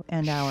Ratio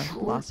and our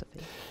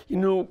philosophy? You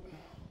know,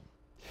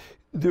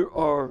 there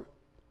are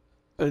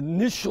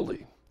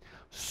initially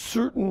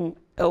certain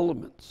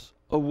elements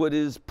of what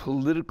is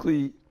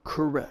politically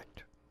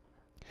correct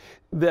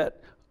that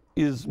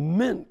is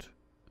meant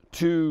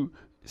to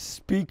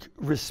speak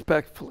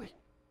respectfully.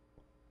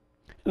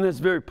 And that's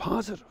very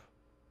positive.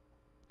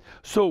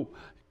 So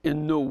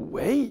in no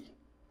way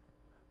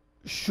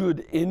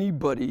should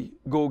anybody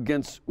go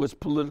against what's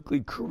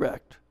politically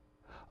correct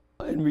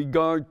in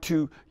regard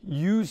to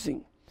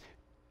using,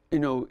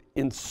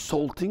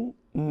 insulting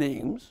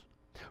names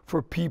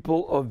for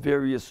people of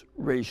various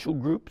racial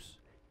groups,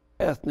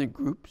 ethnic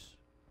groups,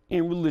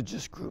 and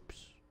religious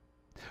groups.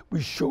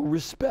 We show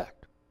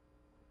respect.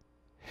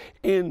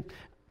 And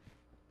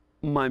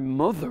my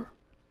mother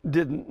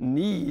didn't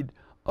need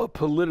a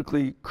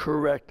politically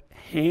correct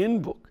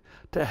handbook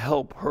to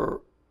help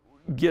her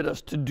get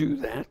us to do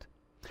that.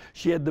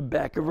 She had the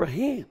back of her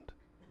hand.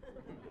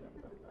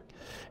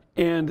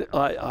 And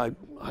I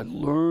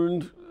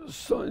learned,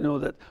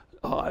 that,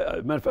 as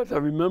a matter of fact, I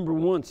remember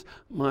once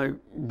my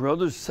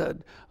brother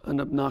said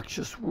an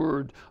obnoxious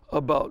word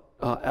about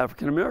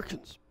African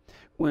Americans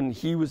when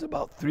he was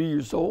about 3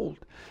 years old.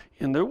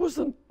 And there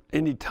wasn't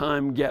any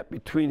time gap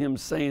between him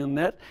saying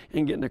that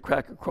and getting a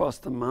crack across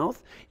the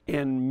mouth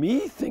and me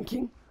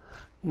thinking,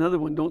 another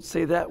one, don't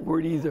say that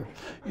word either.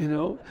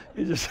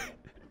 It just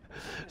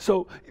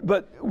so,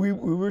 but we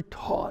were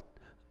taught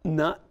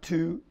not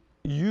to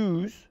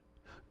use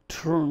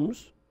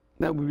terms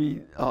that would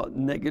be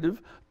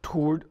negative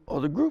toward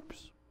other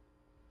groups.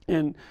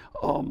 And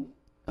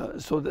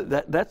so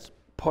that's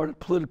part of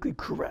politically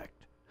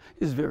correct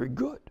is very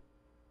good.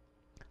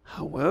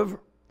 However,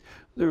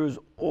 there is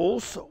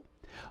also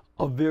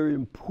a very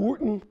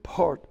important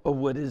part of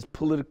what is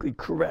politically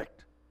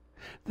correct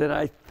that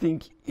I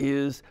think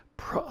is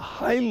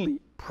highly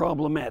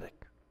problematic.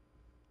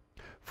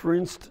 For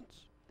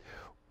instance,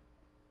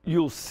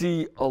 you'll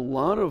see a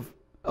lot of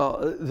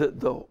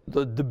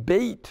the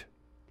debate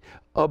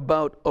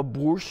about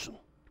abortion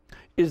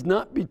is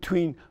not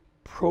between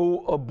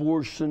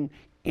pro-abortion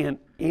and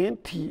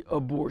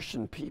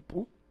anti-abortion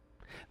people.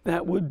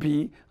 That would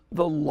be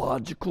the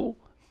logical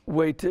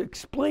way to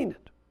explain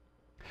it.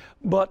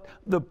 But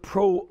the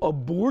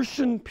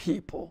pro-abortion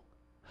people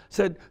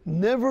said,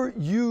 never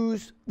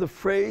use the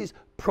phrase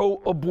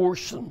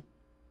pro-abortion.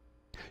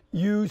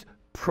 Use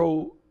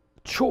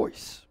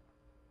pro-choice.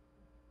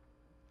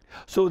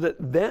 So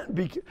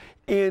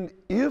and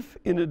if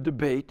in a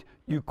debate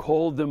you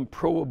call them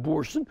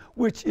pro-abortion,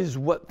 which is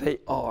what they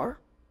are,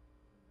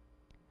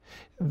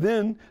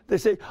 then they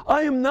say,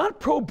 I am not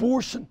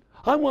pro-abortion.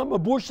 I want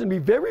abortion to be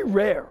very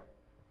rare.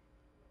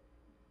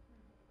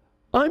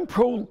 I'm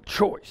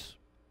pro-choice.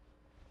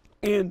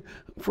 And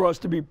for us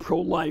to be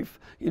pro-life,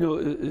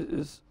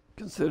 is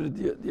considered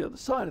the other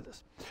side of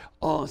this,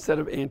 instead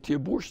of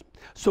anti-abortion.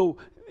 So,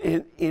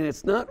 and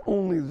it's not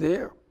only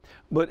there,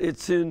 but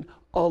it's in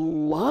a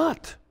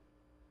lot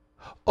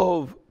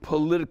of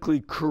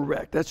politically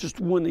correct. That's just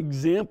one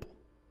example.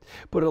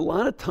 But a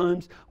lot of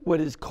times what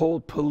is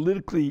called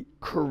politically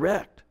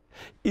correct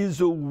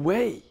is a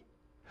way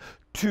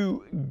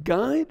to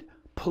guide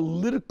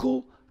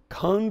political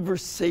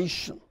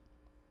conversation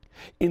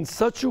in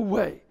such a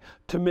way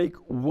to make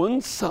one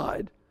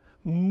side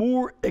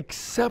more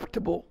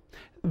acceptable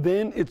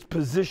than its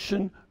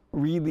position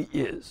really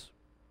is.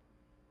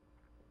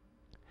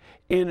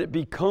 And it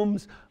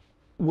becomes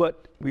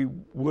what we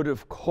would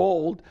have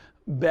called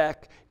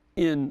back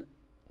in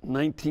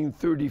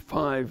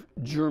 1935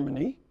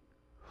 Germany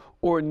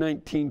or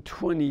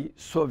 1920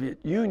 Soviet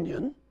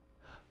Union,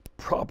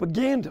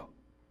 propaganda.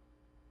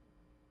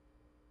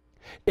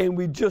 And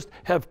we just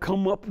have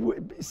come up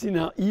with, see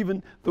now,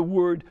 even the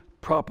word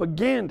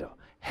propaganda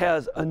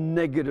has a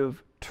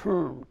negative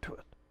term to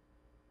it.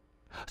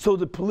 So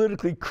the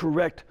politically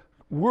correct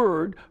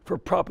word for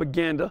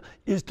propaganda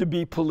is to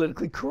be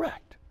politically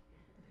correct.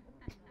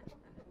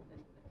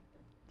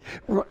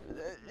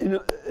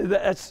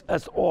 That's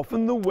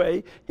often the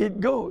way it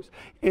goes.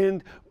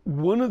 And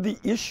one of the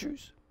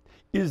issues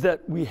is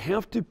that we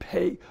have to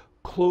pay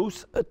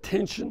close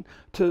attention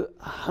to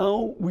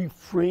how we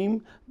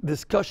frame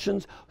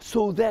discussions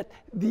so that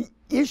the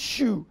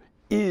issue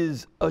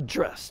is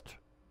addressed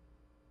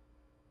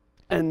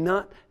and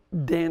not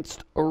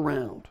danced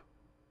around.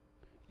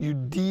 You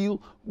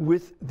deal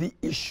with the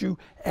issue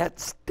at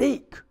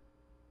stake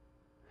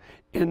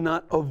and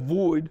not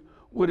avoid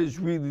what is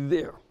really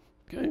there.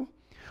 Okay?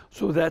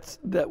 So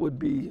that would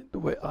be the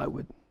way I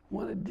would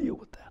want to deal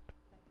with that.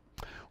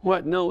 All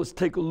right, now let's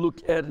take a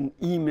look at an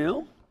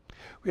email.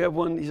 We have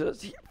one, he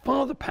says,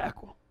 Father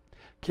Pacwa,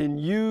 can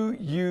you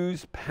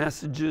use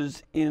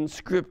passages in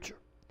Scripture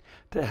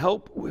to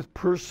help with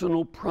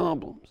personal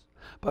problems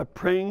by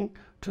praying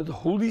to the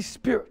Holy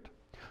Spirit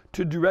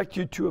to direct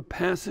you to a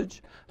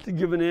passage to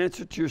give an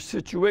answer to your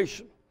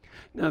situation?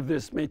 Now,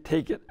 this may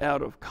take it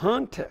out of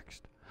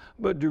context,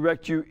 but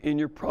direct you in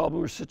your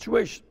problem or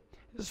situation.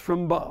 This is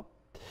from Bob.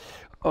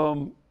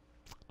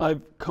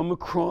 I've come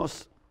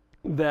across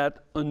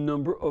that a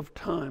number of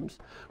times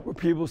where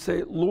people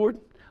say, Lord,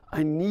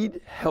 I need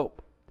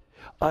help.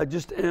 I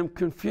just am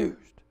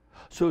confused.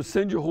 So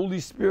send your Holy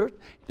Spirit,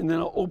 and then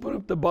I'll open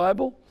up the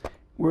Bible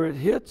where it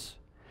hits,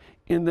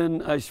 and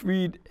then I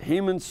read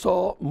Haman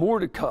saw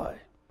Mordecai.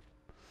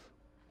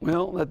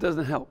 Well, that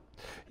doesn't help.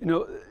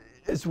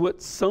 It's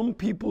what some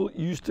people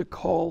used to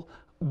call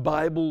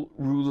Bible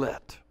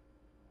roulette.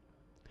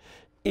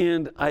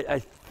 And I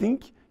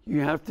think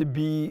you have to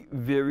be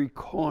very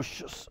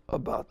cautious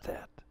about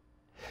that,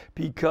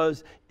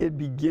 because it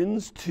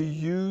begins to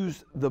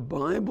use the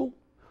Bible,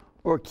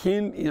 or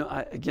can,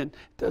 again,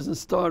 it doesn't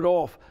start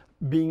off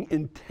being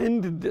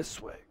intended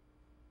this way,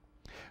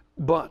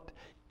 but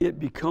it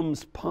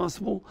becomes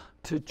possible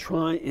to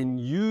try and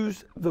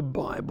use the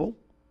Bible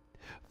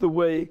the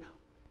way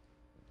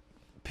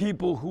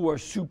people who are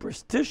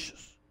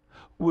superstitious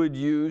would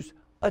use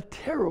a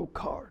tarot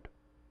card.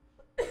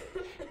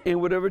 And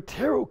whatever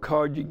tarot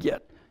card you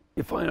get,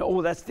 you find out,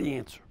 oh, that's the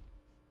answer,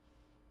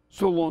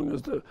 so long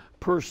as the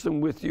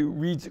person with you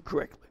reads it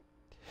correctly.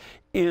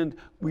 And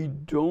we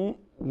don't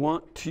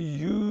want to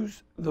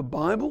use the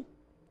Bible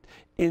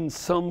in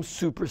some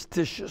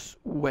superstitious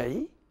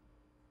way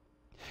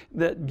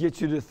that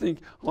gets you to think,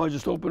 oh, I'll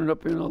just open it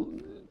up and I'll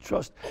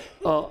trust.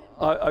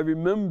 I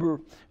remember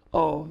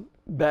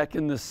back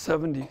in the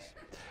 70s,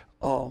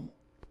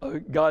 a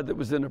guy that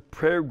was in a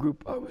prayer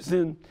group I was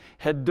in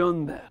had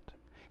done that.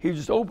 He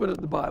just opened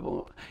up the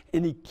Bible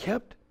and he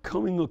kept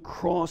coming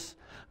across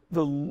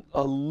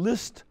a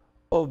list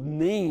of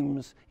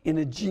names in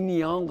a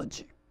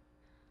genealogy,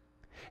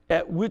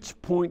 at which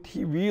point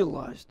he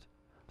realized,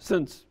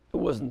 since it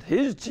wasn't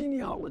his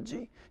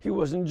genealogy, he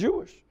wasn't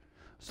Jewish,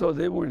 so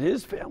they weren't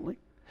his family.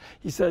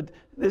 He said,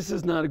 this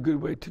is not a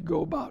good way to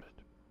go about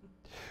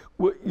it.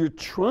 What you're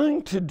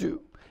trying to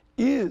do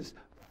is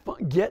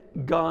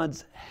get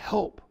God's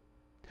help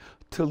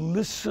to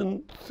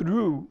listen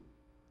through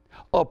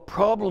a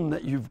problem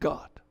that you've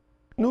got,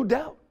 no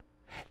doubt.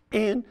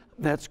 And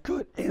that's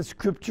good. And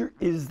Scripture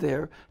is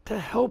there to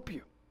help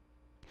you.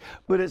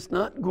 But it's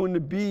not going to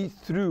be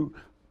through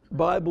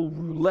Bible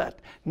roulette.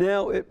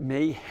 Now, it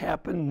may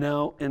happen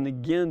now and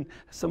again,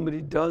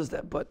 somebody does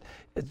that, but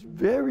it's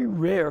very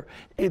rare.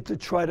 And to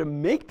try to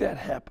make that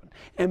happen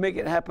and make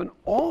it happen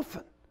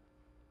often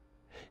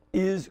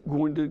is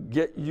going to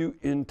get you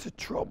into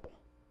trouble.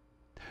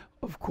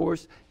 Of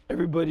course,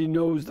 everybody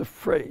knows the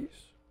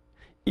phrase,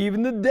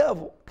 even the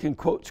devil can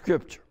quote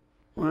Scripture,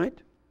 right?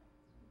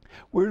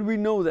 Where do we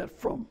know that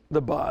from?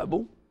 The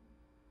Bible.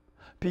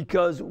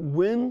 Because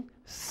when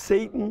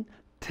Satan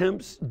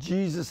tempts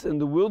Jesus in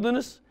the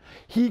wilderness,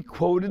 he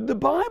quoted the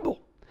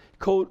Bible,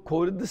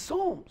 quoted the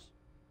Psalms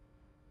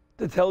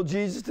to tell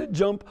Jesus to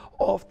jump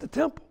off the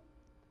temple.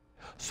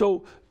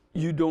 So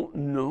you don't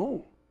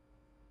know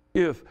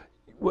if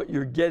what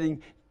you're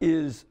getting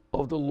is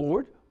of the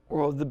Lord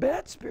or of the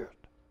bad spirit.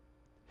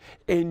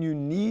 And you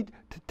need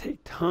to take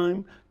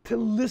time to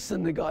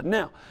listen to God.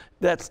 Now,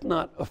 that's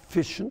not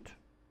efficient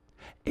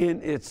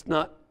and it's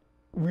not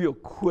real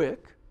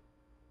quick,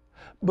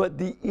 but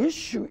the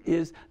issue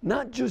is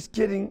not just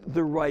getting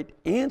the right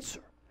answer,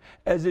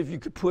 as if you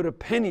could put a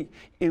penny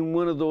in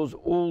one of those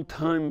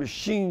old-time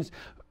machines,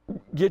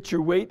 get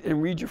your weight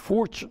and read your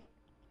fortune.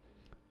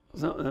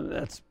 So,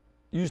 that's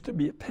used to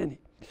be a penny,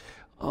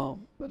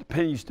 but a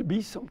penny used to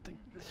be something.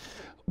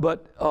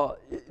 But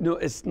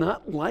it's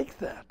not like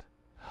that.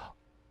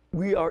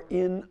 We are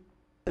in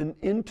an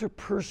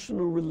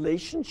interpersonal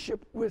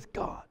relationship with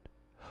God.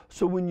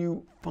 So when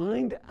you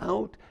find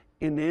out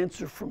an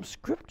answer from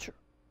Scripture,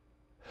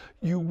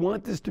 you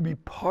want this to be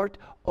part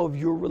of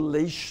your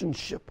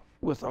relationship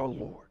with our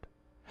Lord,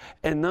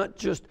 and not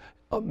just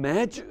a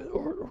magic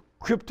or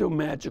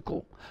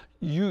crypto-magical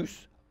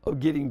use of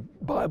getting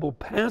Bible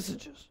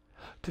passages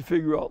to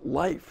figure out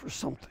life or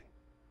something.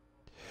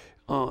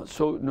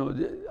 So no,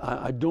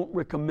 I don't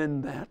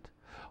recommend that.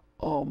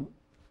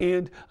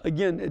 And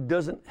again, it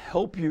doesn't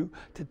help you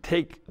to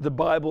take the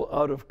Bible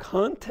out of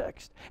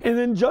context and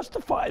then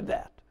justify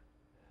that.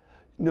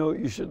 No,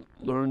 you should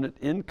learn it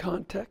in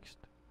context.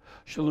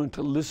 You should learn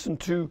to listen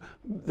to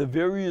the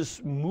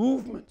various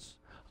movements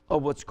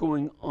of what's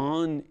going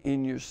on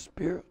in your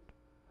spirit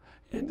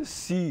and to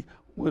see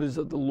what is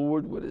of the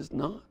Lord, what is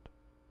not.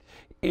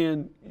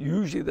 And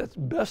usually that's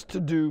best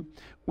to do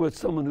with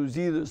someone who's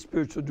either a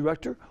spiritual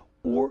director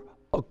or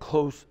a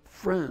close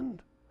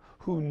friend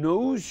who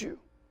knows you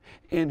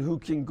and who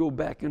can go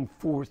back and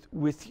forth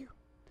with you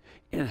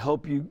and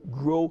help you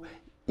grow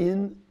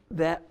in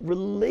that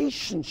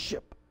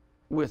relationship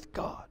with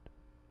God,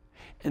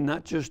 and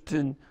not just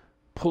in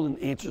pulling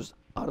answers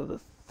out of the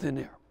thin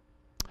air.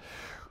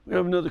 We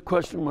have another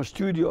question from our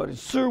studio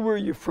audience. Sir, where are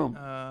you from?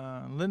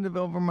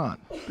 Lindenville, Vermont.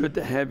 Good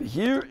to have you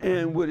here.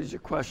 And what is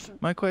your question?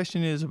 My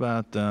question is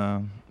about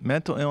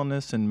mental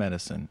illness and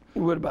medicine.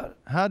 What about it?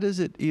 How does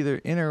it either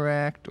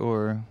interact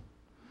or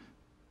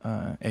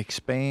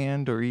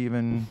expand, or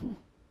even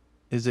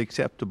is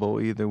acceptable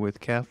either with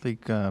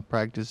Catholic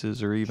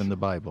practices or even the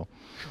Bible?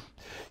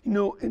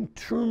 In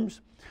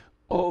terms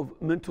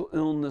of mental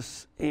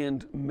illness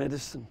and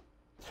medicine,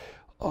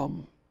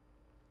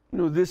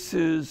 this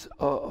is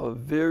a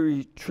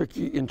very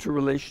tricky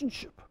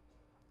interrelationship,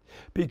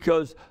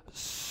 because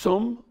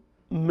some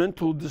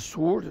mental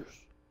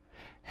disorders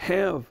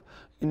have,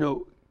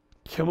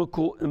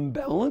 chemical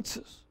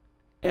imbalances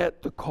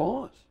at the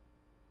cause.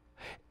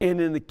 And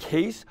in the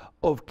case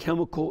of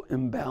chemical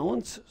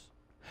imbalances,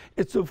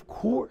 it's of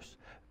course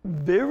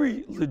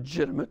very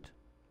legitimate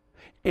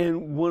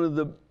and one of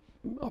the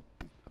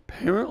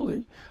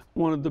apparently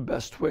one of the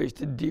best ways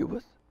to deal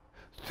with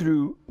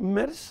through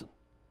medicine.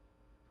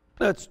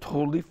 That's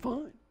totally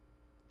fine.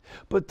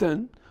 But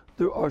then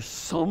there are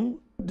some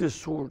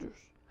disorders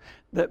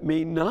that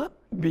may not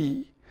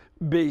be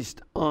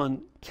based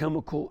on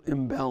chemical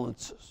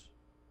imbalances,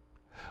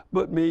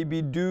 but may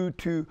be due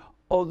to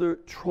other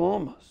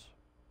traumas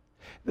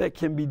that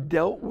can be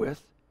dealt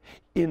with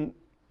in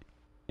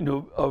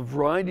a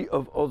variety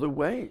of other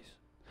ways.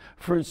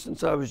 For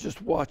instance, I was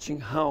just watching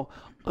how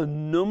a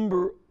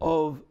number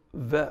of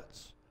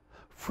vets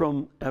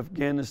from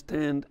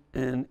Afghanistan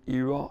and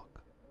Iraq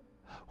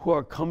who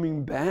are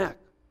coming back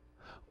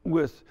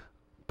with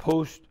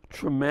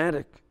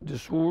post-traumatic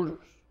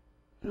disorders,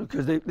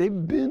 because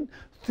they've been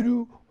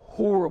through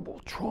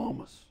horrible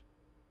traumas,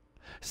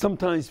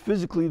 sometimes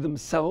physically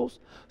themselves,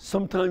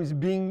 sometimes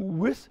being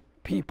with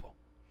people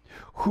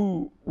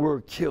who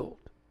were killed.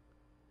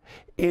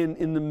 And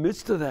in the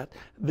midst of that,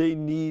 they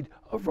need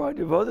a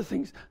variety of other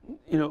things.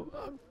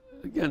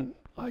 Again,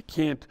 I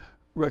can't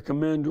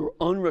recommend or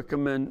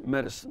unrecommend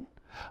medicine,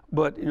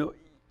 but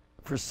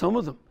for some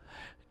of them,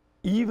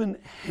 even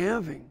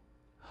having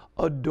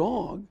a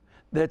dog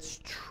that's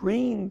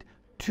trained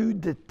to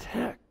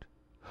detect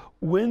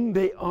when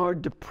they are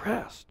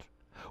depressed,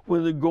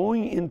 when they're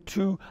going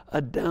into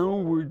a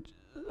downward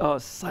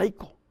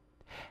cycle,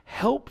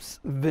 helps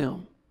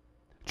them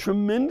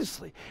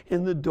tremendously.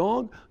 And the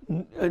dog,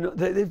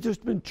 they've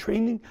just been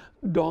training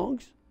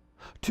dogs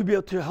to be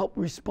able to help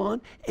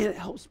respond, and it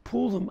helps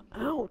pull them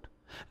out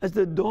as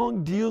the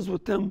dog deals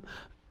with them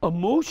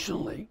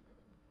emotionally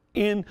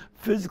and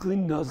physically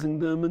nuzzling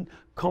them and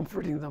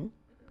comforting them.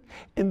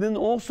 And then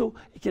also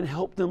it can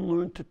help them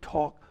learn to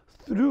talk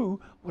through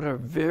what are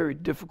very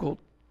difficult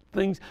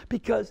things,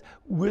 because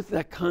with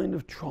that kind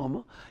of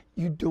trauma,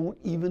 you don't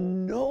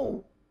even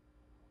know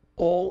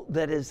all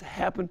that has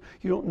happened.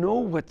 You don't know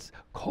what's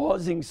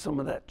causing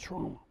some of that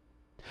trauma.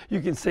 You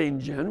can say in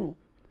general,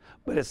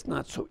 but it's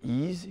not so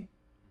easy.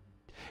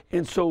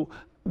 And so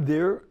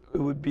there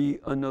would be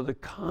another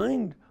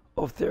kind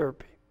of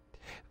therapy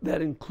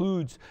that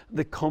includes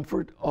the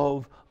comfort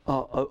of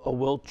a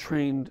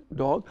well-trained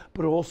dog,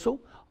 but also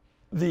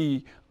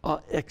the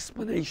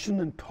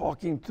explanation and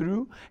talking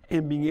through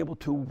and being able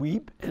to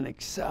weep and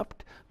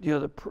accept the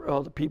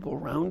other people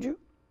around you.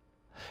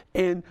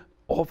 And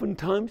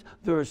oftentimes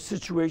there are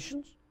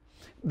situations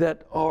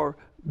that are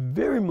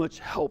very much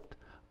helped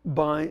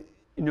by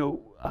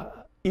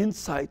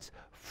insights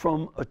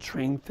from a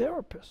trained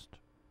therapist.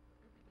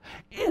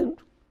 And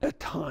at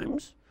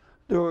times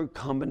there are a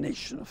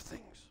combination of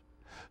things.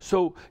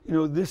 So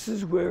this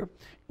is where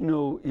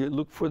you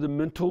look for the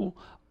mental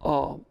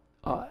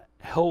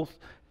health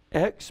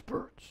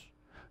experts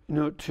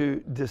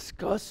to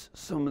discuss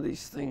some of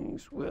these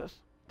things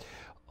with.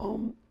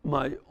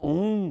 My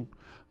own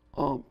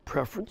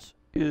preference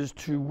is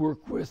to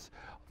work with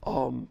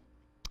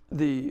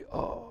the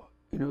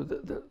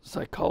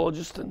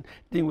psychologist and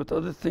dealing with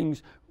other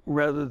things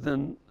rather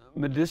than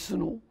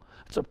medicinal.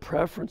 It's a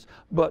preference,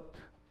 but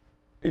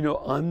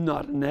I'm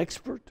not an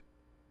expert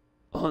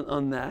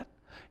on that,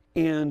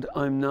 and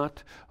I'm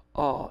not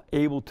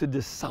able to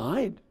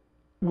decide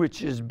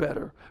which is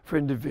better for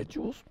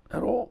individuals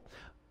at all.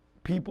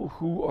 People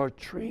who are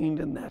trained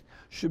in that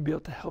should be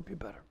able to help you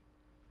better.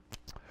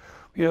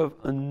 We have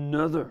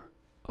another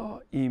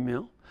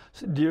email. It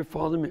said, "Dear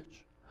Father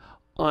Mitch,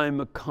 I'm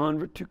a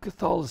convert to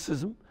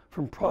Catholicism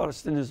from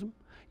Protestantism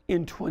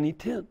in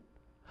 2010.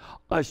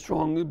 I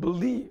strongly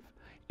believe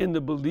in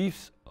the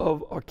beliefs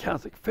of our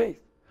Catholic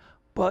faith,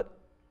 but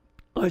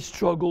I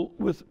struggle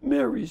with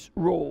Mary's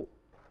role.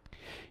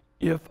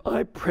 If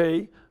I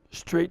pray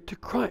straight to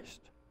Christ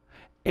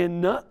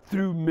and not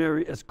through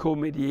Mary as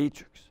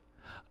co-mediatrix,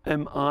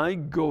 am I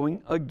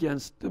going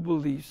against the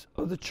beliefs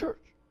of the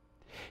Church?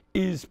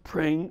 Is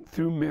praying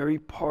through Mary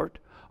part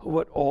of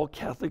what all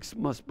Catholics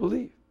must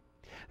believe?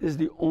 This is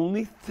the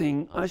only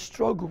thing I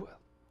struggle with.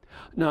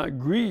 Now, I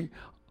agree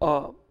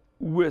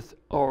with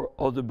our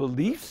other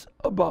beliefs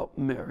about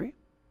Mary,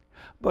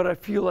 but I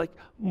feel like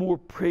more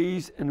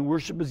praise and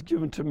worship is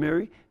given to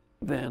Mary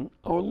than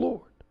our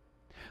Lord.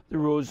 The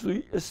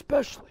Rosary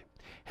especially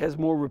has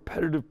more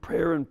repetitive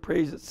prayer and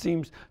praise, it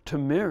seems, to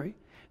Mary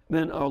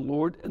than our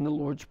Lord and the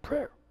Lord's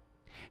Prayer.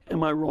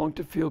 Am I wrong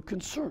to feel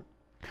concerned?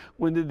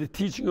 When did the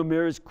teaching of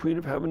Mary as Queen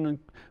of Heaven and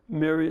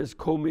Mary as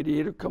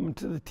co-mediator come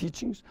into the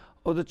teachings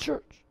of the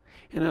Church?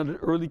 And how did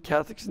early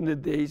Catholics in the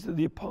days of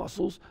the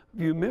Apostles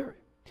view Mary?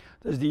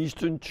 Does the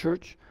Eastern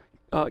Church,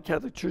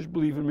 Catholic Church,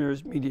 believe in Mary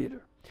as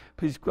mediator?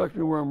 Please correct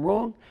me where I'm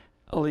wrong.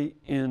 Ellie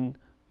in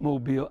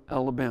Mobile,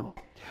 Alabama."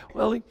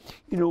 Well, Ellie,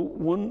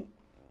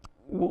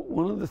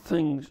 one of the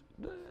things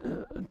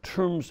in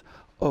terms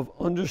of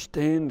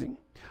understanding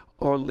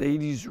Our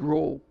Lady's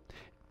role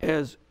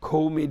as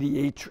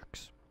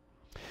co-mediatrix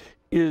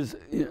is,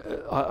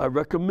 I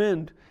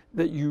recommend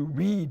that you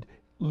read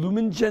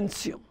Lumen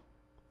Gentium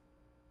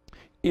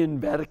in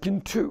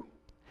Vatican II,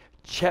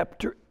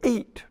 chapter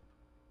 8.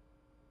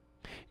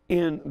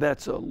 And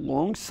that's a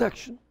long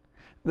section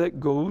that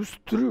goes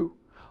through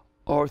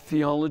our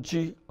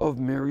theology of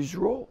Mary's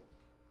role.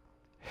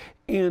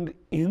 And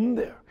in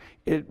there,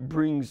 it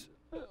brings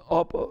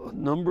up a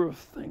number of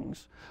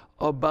things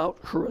about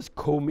her as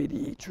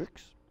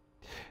co-mediatrix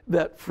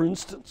that, for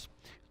instance,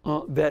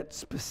 that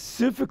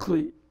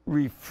specifically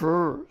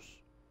refers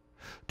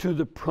to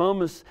the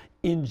promise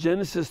in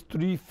Genesis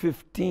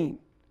 3:15,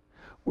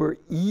 where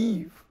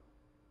Eve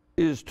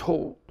is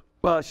told,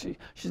 well, she's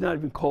not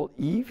even called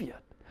Eve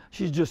yet.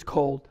 She's just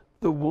called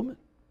the woman.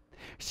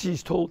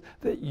 She's told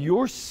that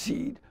your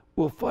seed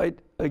will fight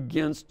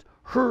against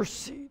her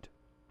seed.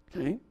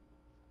 Okay?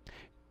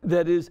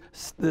 That is,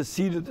 the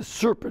seed of the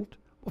serpent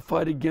will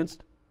fight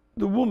against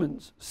the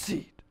woman's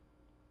seed.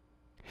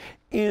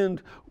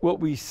 And what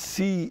we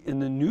see in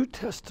the New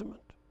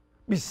Testament,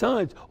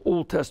 besides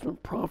Old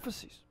Testament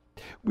prophecies,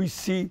 we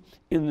see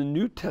in the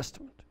New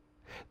Testament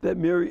that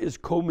Mary is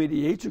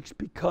co-mediatrix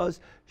because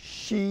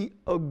she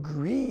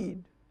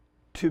agreed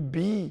to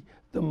be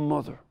the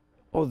mother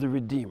of the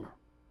Redeemer.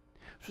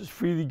 It was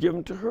freely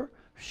given to her.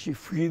 She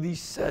freely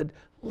said,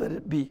 let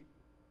it be.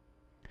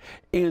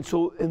 And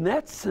so in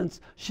that sense,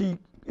 she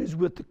is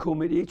with the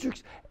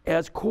co-mediatrix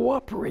as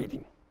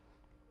cooperating.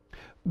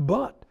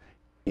 But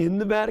in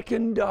the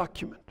Vatican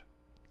document,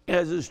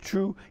 as is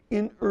true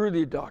in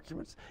earlier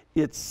documents,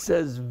 it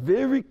says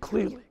very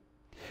clearly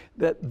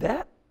that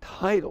that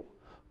title,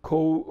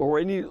 or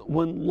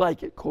anyone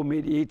like it,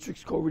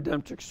 co-mediatrix,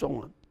 co-redemptrix, so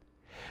on,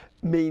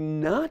 may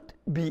not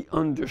be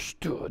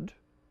understood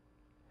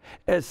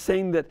as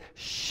saying that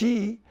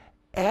she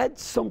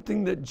adds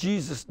something that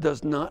Jesus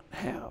does not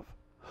have,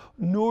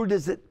 nor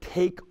does it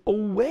take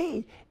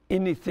away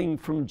anything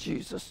from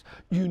Jesus'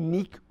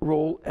 unique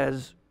role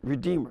as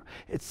Redeemer.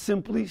 It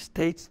simply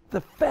states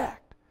the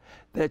fact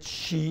that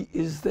she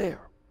is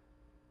there.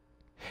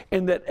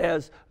 And that,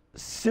 as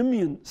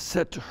Simeon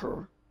said to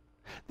her,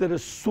 that a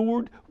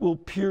sword will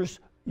pierce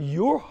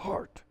your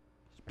heart,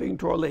 speaking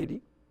to Our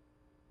Lady,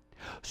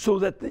 so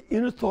that the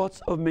inner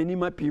thoughts of many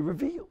might be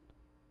revealed.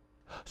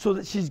 So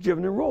that she's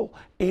given a role.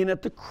 And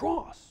at the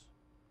cross,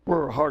 where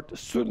her heart is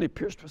certainly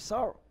pierced with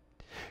sorrow,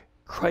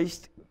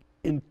 Christ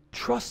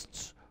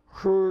entrusts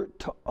her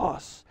to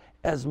us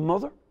as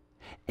mother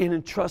and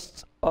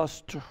entrusts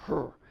us to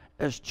her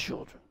as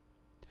children.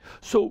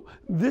 So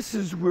this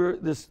is where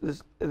this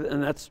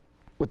and that's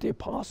what the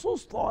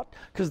apostles thought,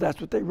 because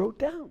that's what they wrote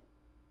down.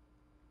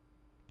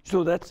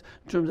 So that's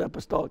in terms of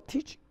apostolic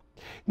teaching.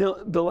 Now,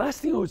 the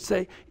last thing I would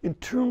say in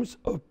terms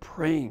of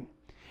praying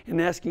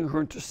and asking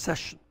her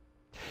intercession,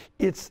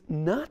 it's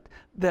not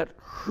that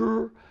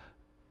her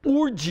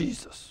or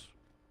Jesus,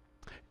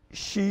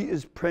 she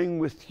is praying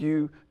with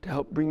you to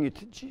help bring you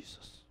to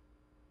Jesus.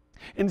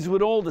 And it's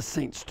what all the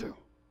saints do.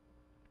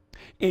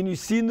 And you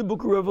see in the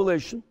book of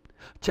Revelation,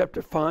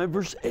 chapter 5,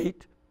 verse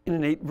 8, and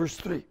in 8, verse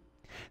 3,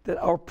 that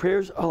our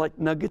prayers are like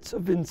nuggets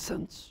of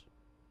incense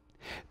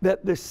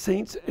that the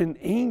saints and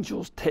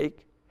angels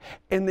take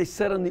and they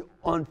set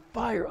on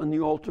fire on the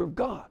altar of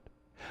God.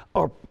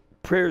 Our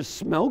prayers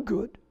smell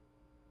good,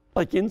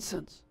 like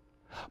incense,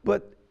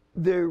 but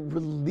they're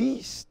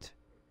released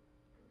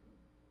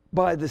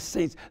by the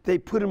saints. They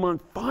put them on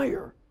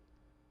fire,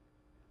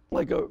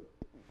 like a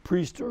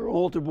priest or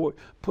altar boy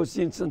puts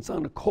the incense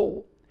on a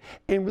coal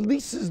and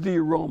releases the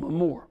aroma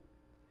more.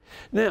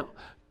 Now,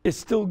 it's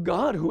still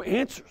God who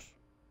answers.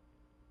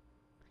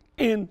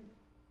 And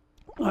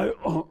I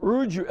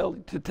urge you,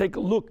 Ellie, to take a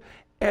look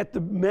at the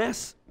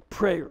Mass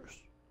prayers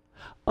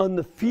on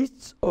the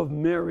feasts of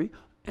Mary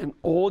and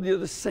all the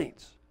other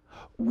saints.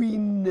 We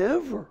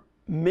never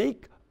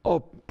make a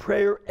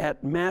prayer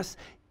at Mass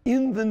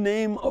in the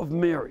name of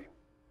Mary.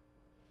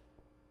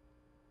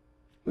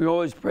 We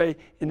always pray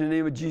in the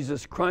name of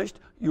Jesus Christ,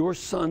 your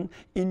Son,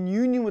 in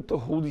union with the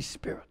Holy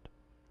Spirit.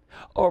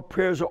 Our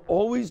prayers are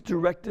always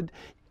directed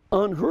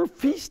on her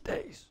feast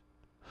days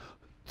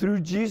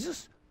through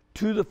Jesus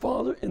to the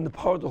Father in the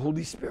power of the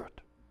Holy Spirit.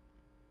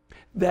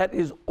 That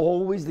is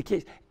always the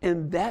case.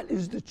 And that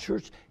is the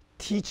Church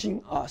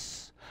teaching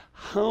us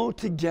how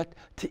to get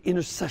to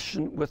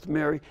intercession with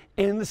Mary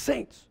and the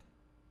saints.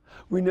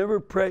 We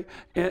never pray,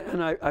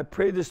 and I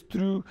pray this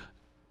through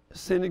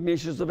St.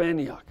 Ignatius of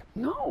Antioch.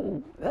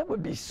 No, that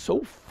would be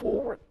so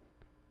foreign.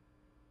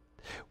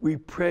 We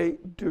pray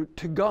to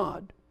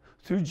God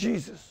through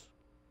Jesus.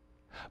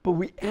 But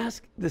we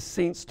ask the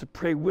saints to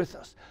pray with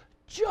us,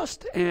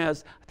 just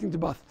as I think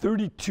about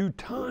 32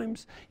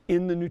 times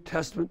in the New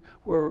Testament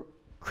where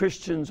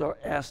Christians are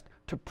asked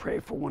to pray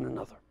for one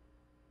another.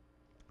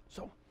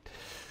 So,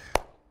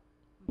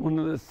 one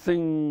of the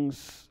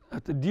things I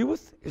have to deal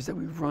with is that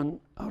we've run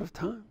out of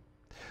time.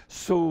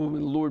 So, may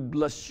the Lord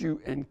bless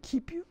you and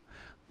keep you,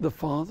 the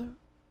Father,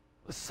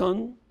 the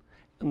Son,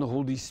 and the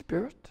Holy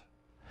Spirit.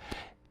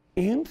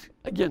 And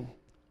again,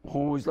 I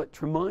always like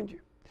to remind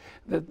you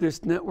that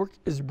this network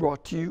is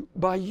brought to you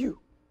by you.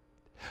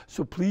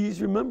 So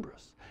please remember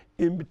us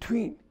in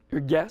between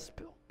your gas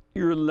bill,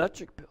 your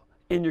electric bill,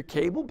 and your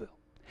cable bill.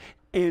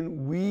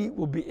 And we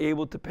will be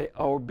able to pay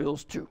our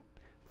bills too.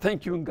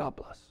 Thank you and God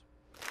bless.